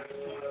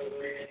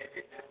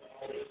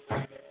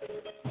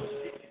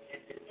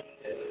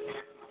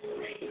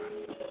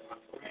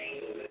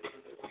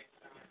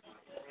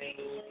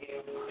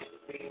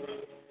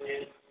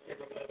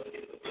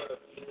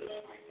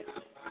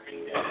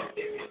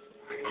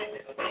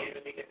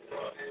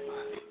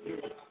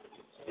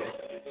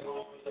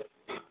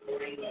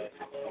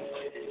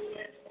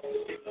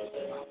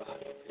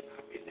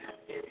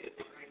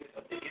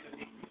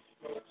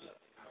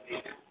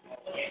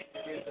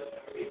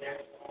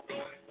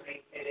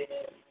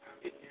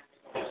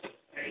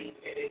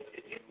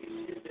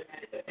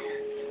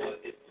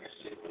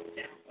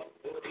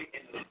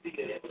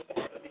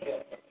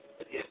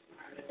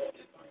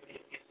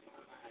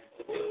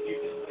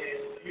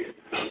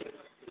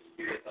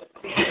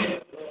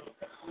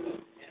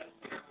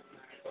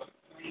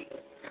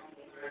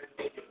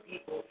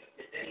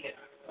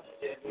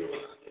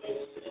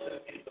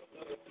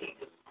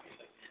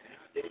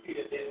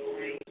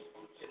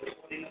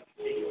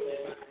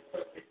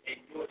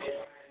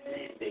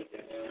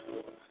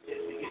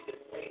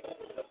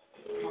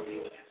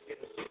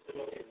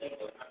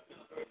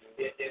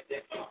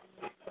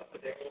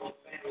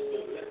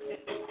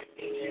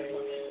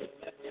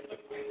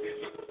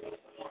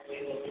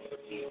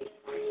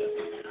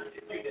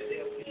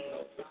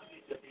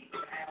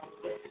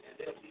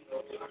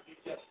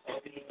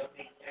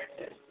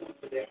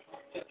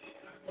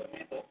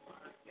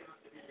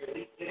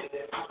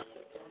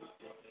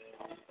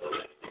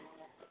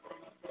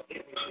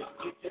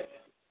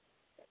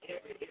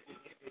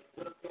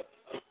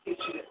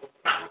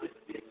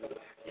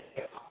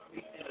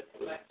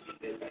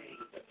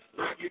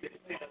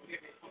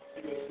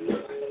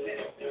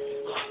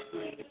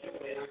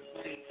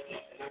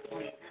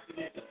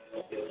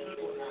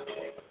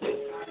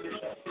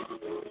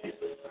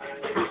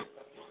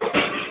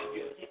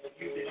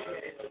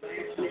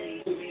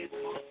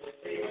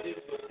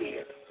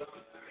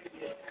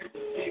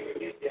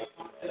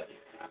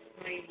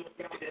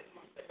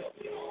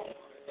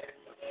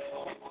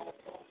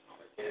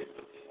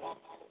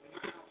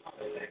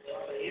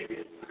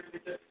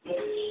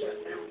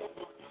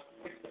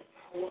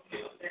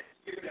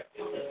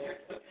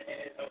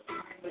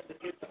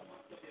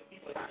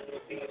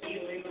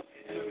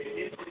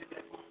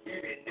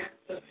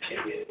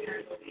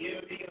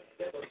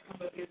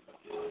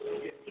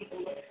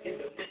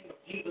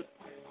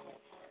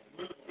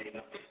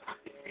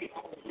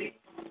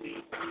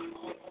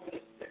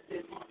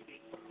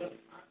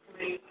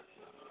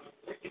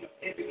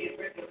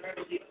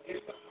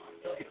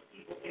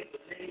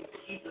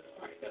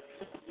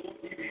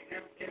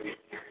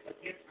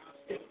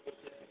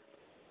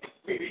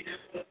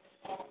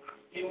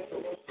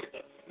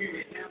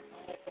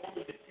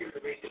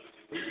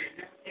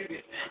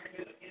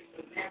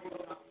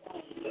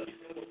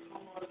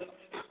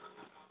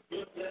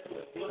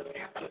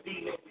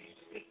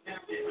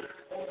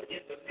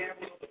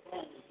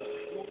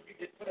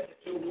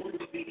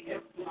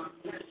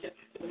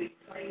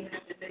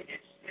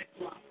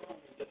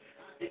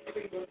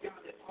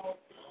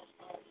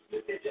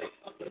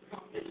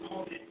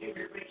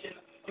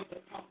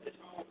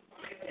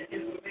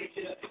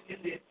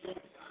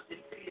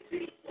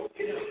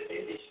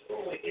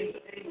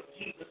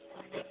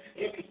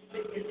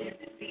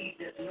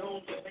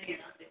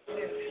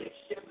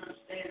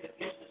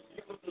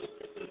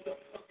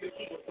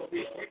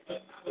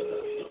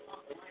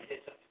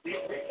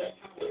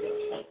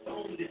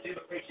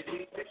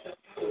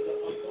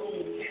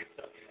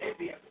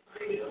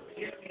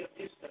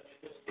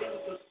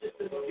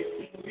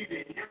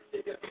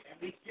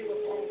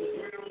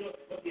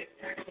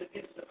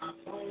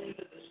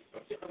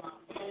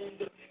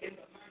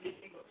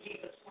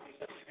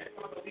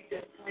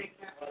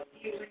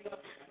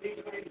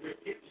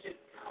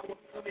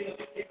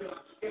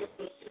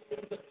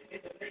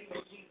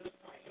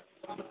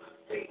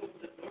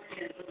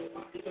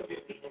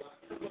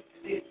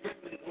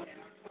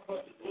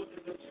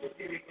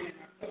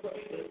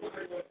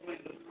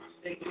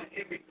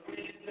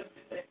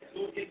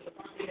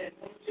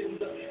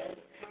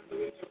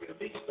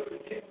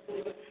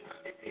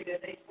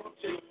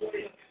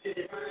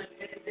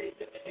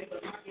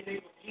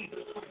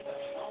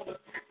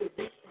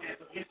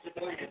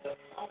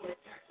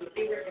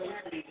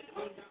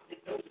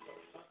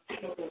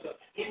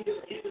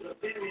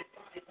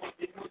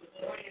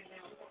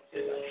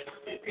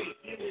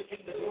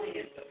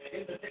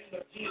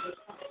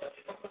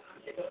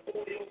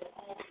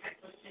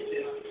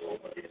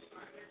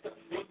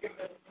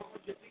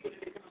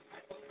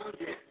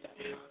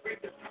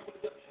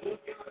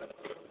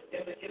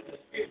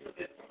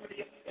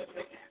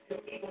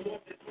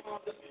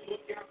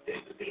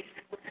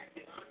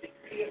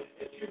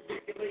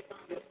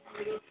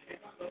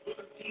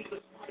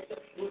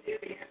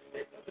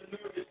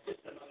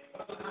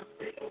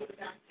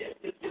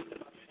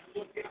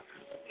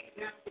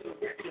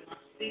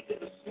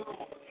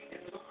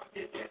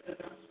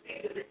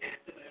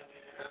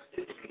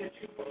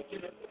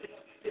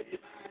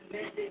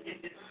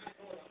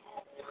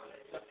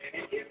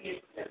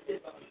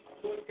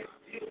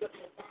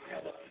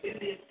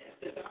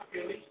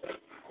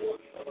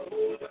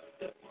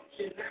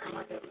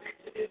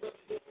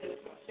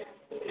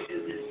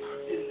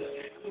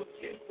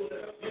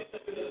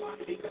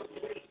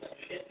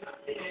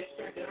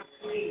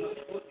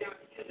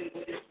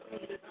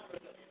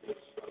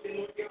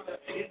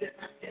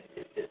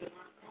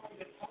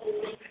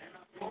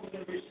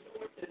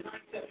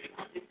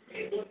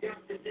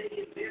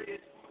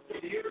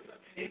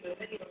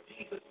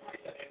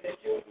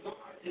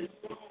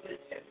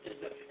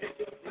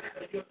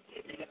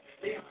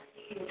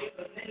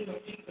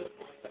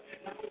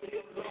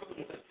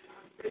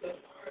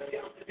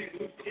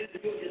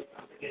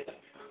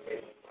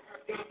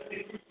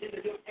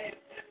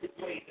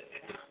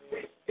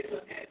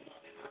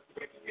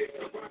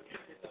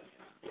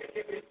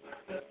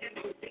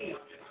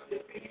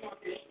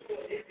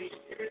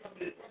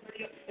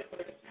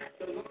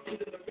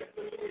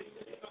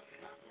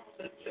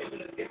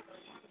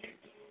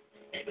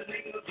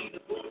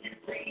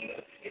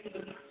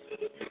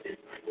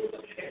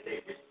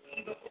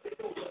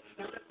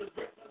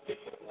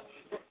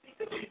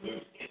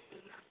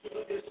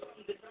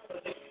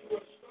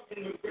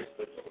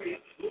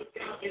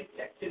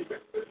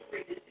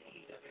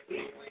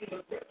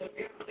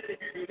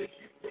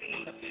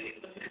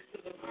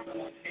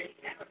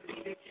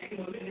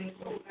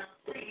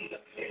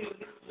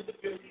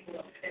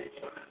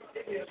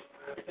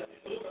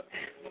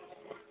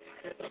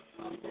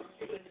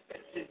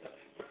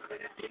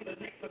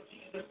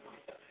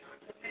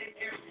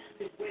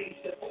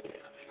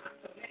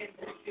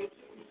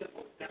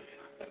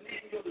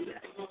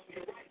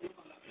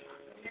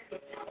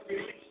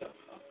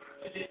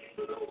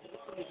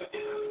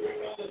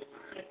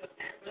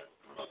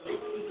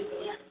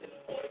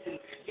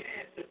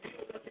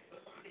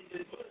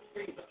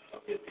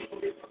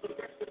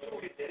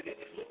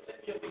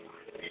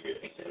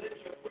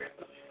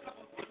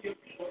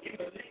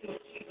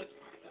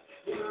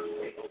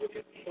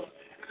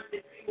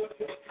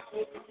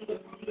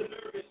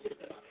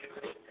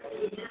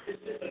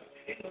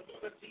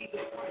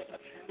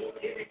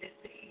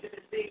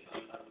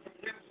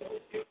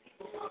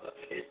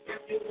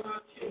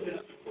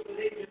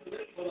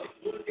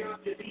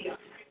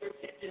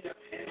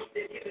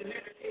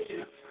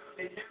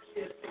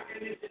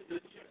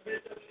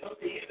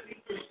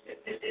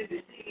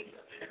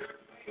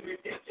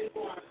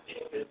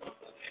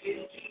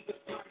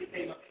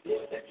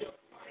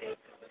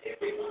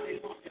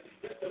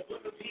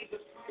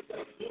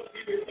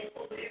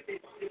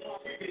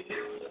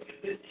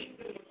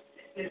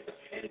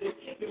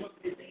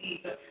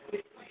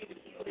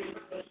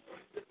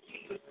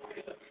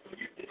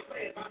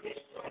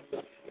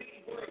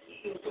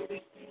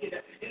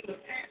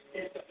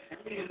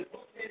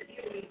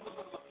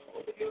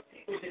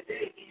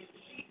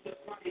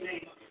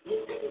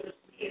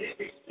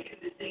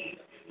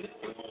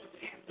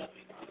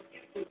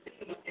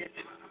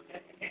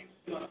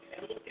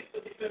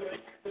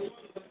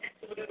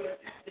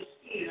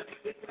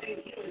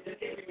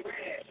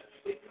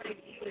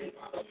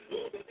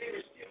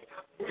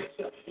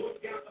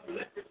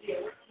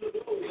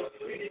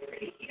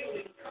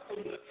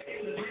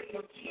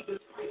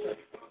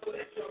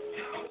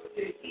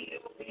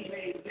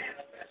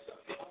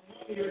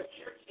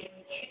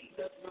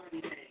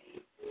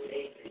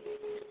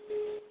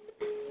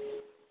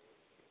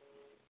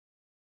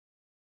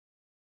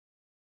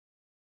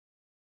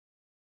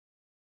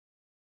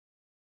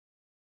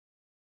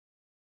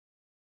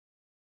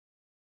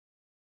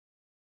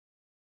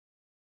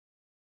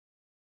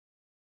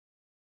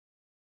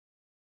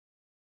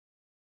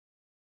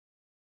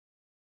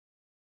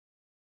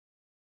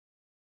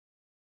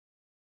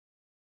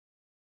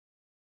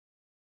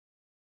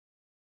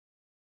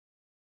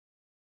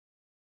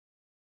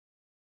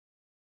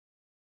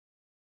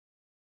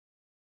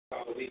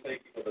 Father, we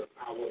thank you for the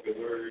power of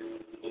your word.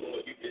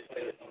 Lord, you just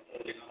let us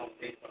unfolding all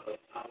things by the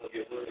power of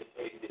your word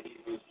according to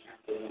Hebrews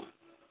chapter 1.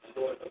 And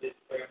Lord, for this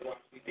prayer watch,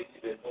 we thank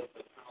you that both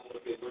the power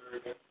of your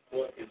word,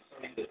 Lord,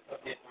 concerning the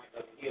covenant like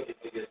of healing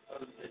for your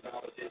sons and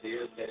daughters in the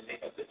earth that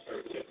make up the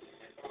church. And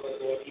Father,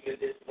 Lord, even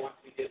this watch,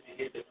 we just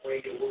begin to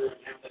pray your word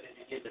now that it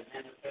begin to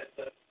manifest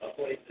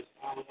according to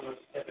Psalm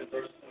 107,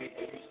 verse 20.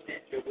 For you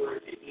sent your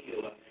word to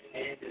heal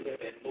and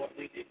deliver. And Lord,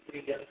 we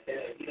decree that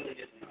healing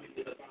is coming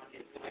to the body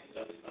of Christ.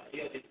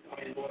 Healing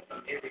coming, Lord,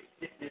 from every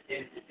sickness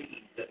and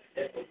disease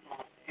that will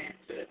cause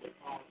cancer, that will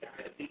cause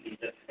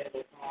diabetes, that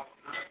will cause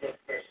high blood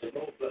pressure,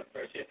 low blood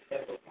pressure,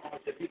 that will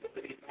cause the people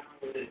to be bound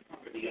with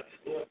infirmity.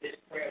 Lord, this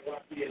prayer,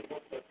 Lord, we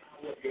invoke the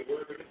power of your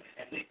word,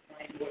 and we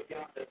claim, Lord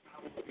God, the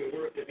power of your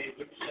word to be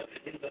loosed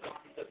in the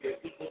bodies of your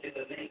people in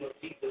the name of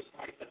Jesus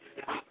Christ. And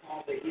we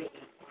call the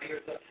healing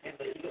fires and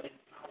the healing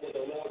power of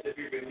the Lord to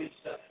be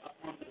released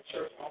upon the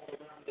church all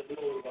around the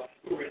globe.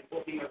 We're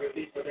invoking a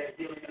release for that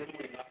healing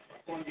anointing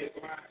upon your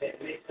ground that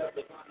makes up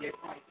the body of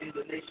Christ in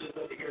the nations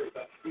of the earth.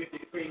 We're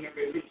decreeing a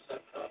release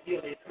of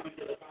healing coming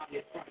to the body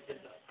of Christ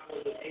and the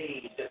powers of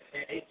AIDS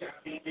and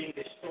HIV being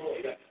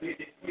destroyed. We're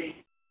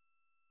decreeing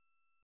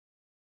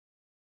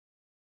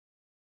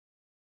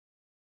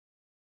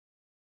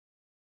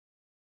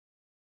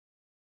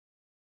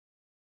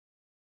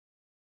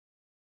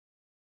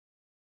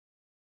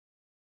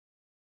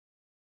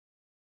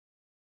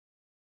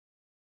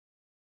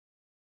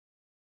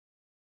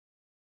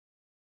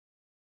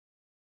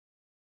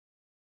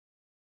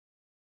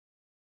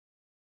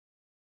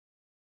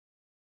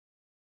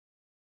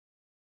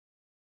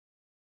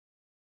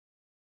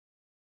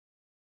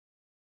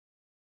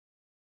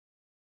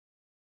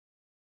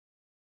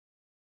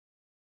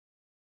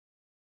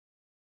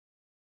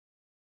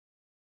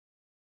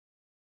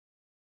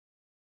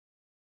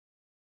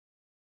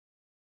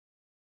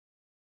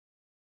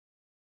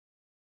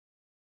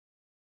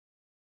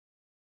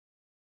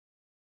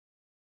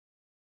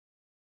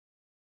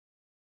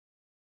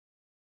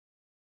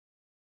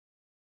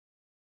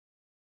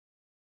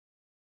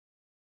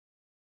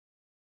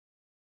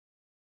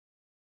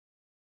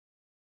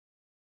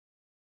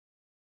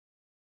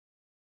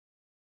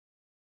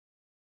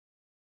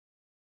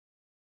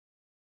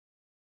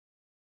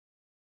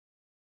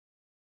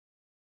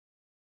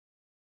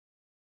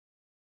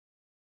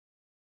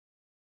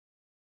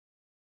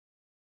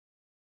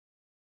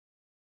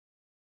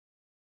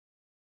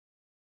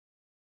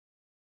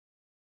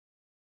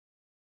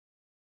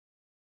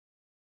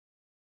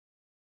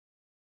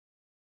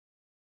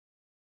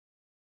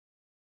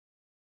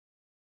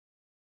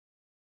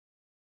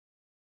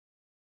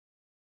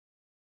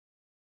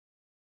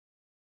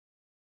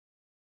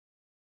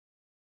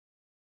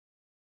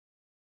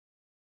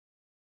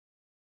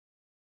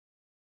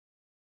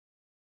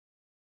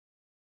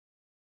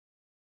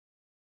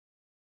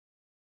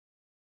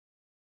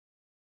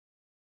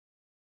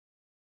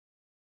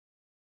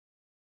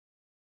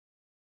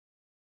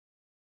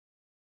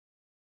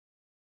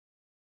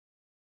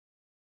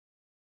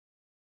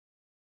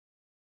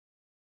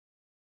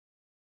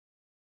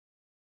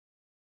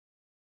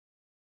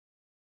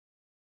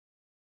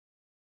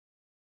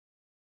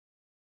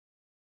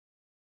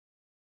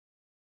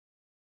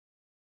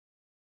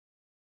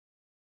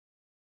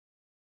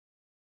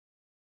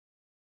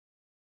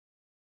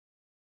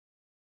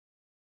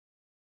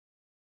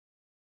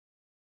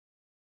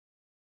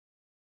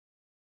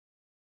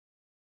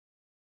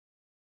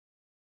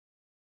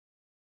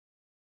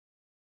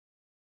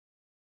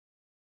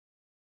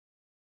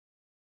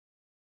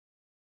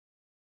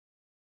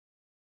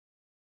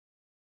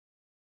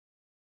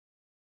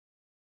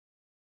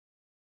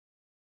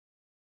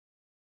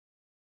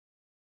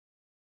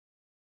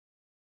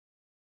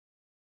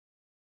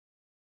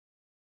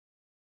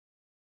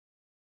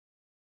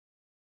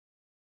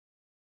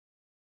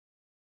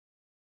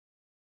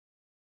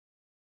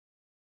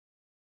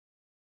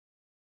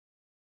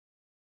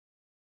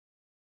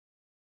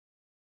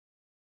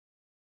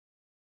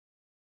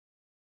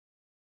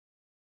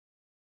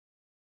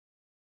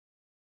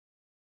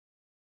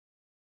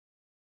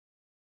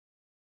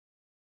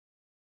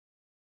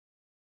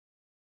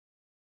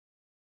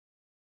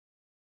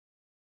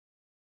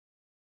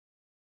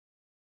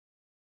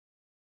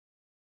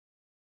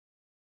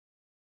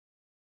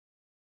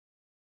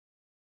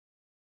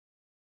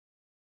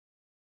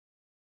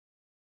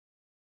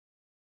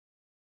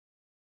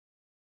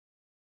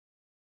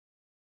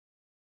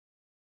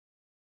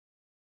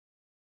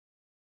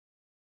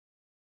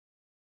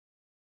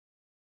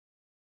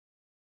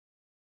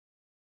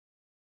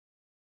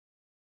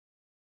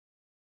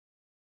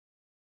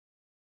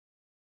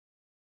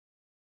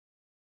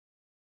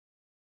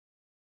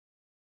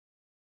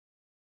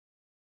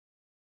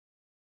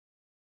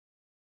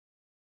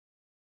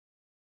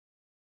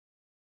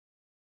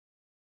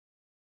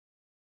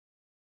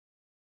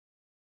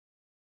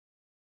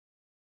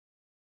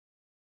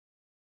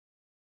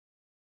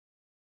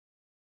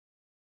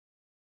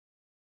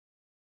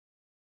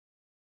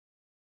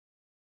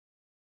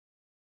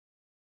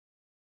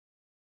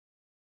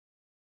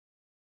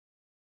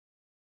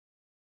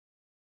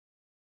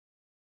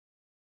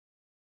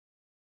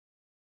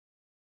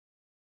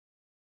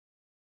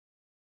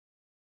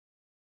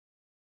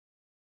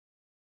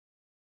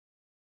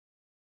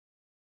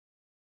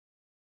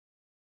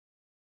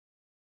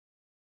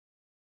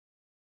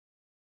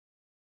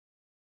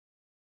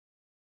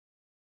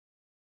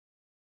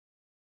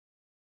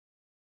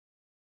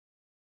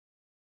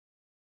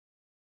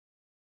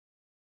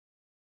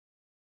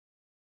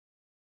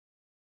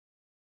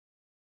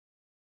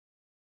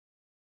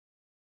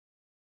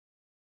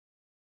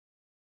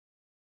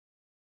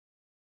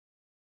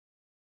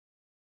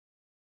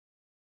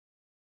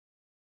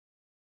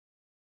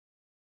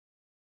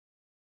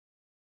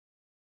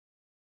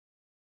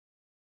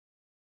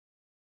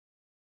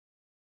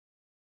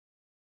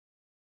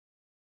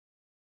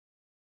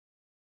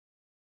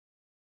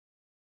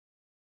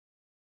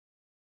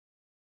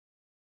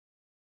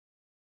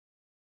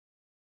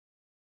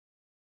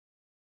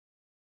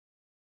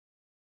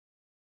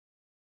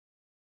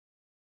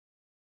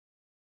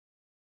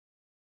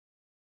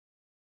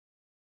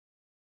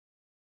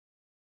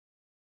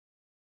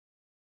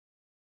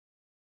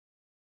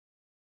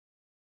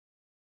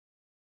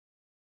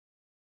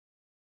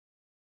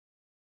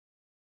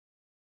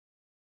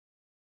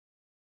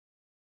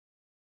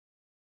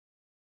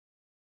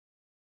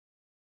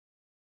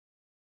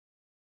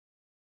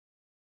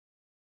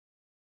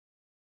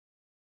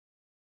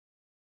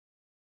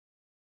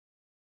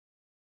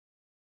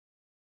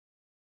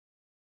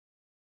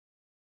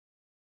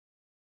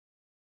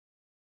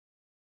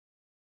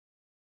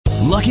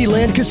Lucky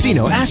Land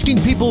Casino,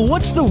 asking people,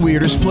 what's the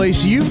weirdest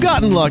place you've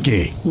gotten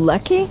lucky?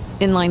 Lucky?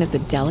 In line at the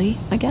deli,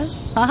 I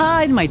guess?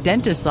 Aha, in my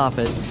dentist's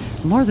office.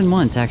 More than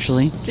once,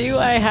 actually. Do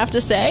I have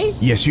to say?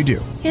 Yes, you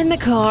do. In the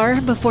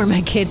car before my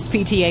kids'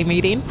 PTA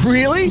meeting.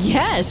 Really?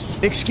 Yes.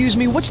 Excuse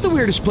me, what's the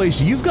weirdest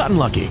place you've gotten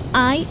lucky?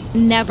 I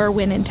never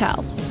win and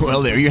tell.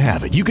 Well, there you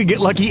have it. You can get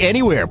lucky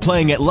anywhere,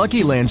 playing at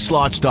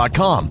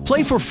LuckyLandSlots.com.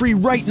 Play for free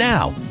right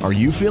now. Are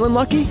you feeling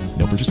lucky?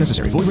 No purchase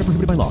necessary. Void where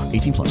prohibited by law.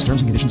 18 plus.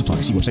 Terms and conditions apply.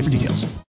 See website for details.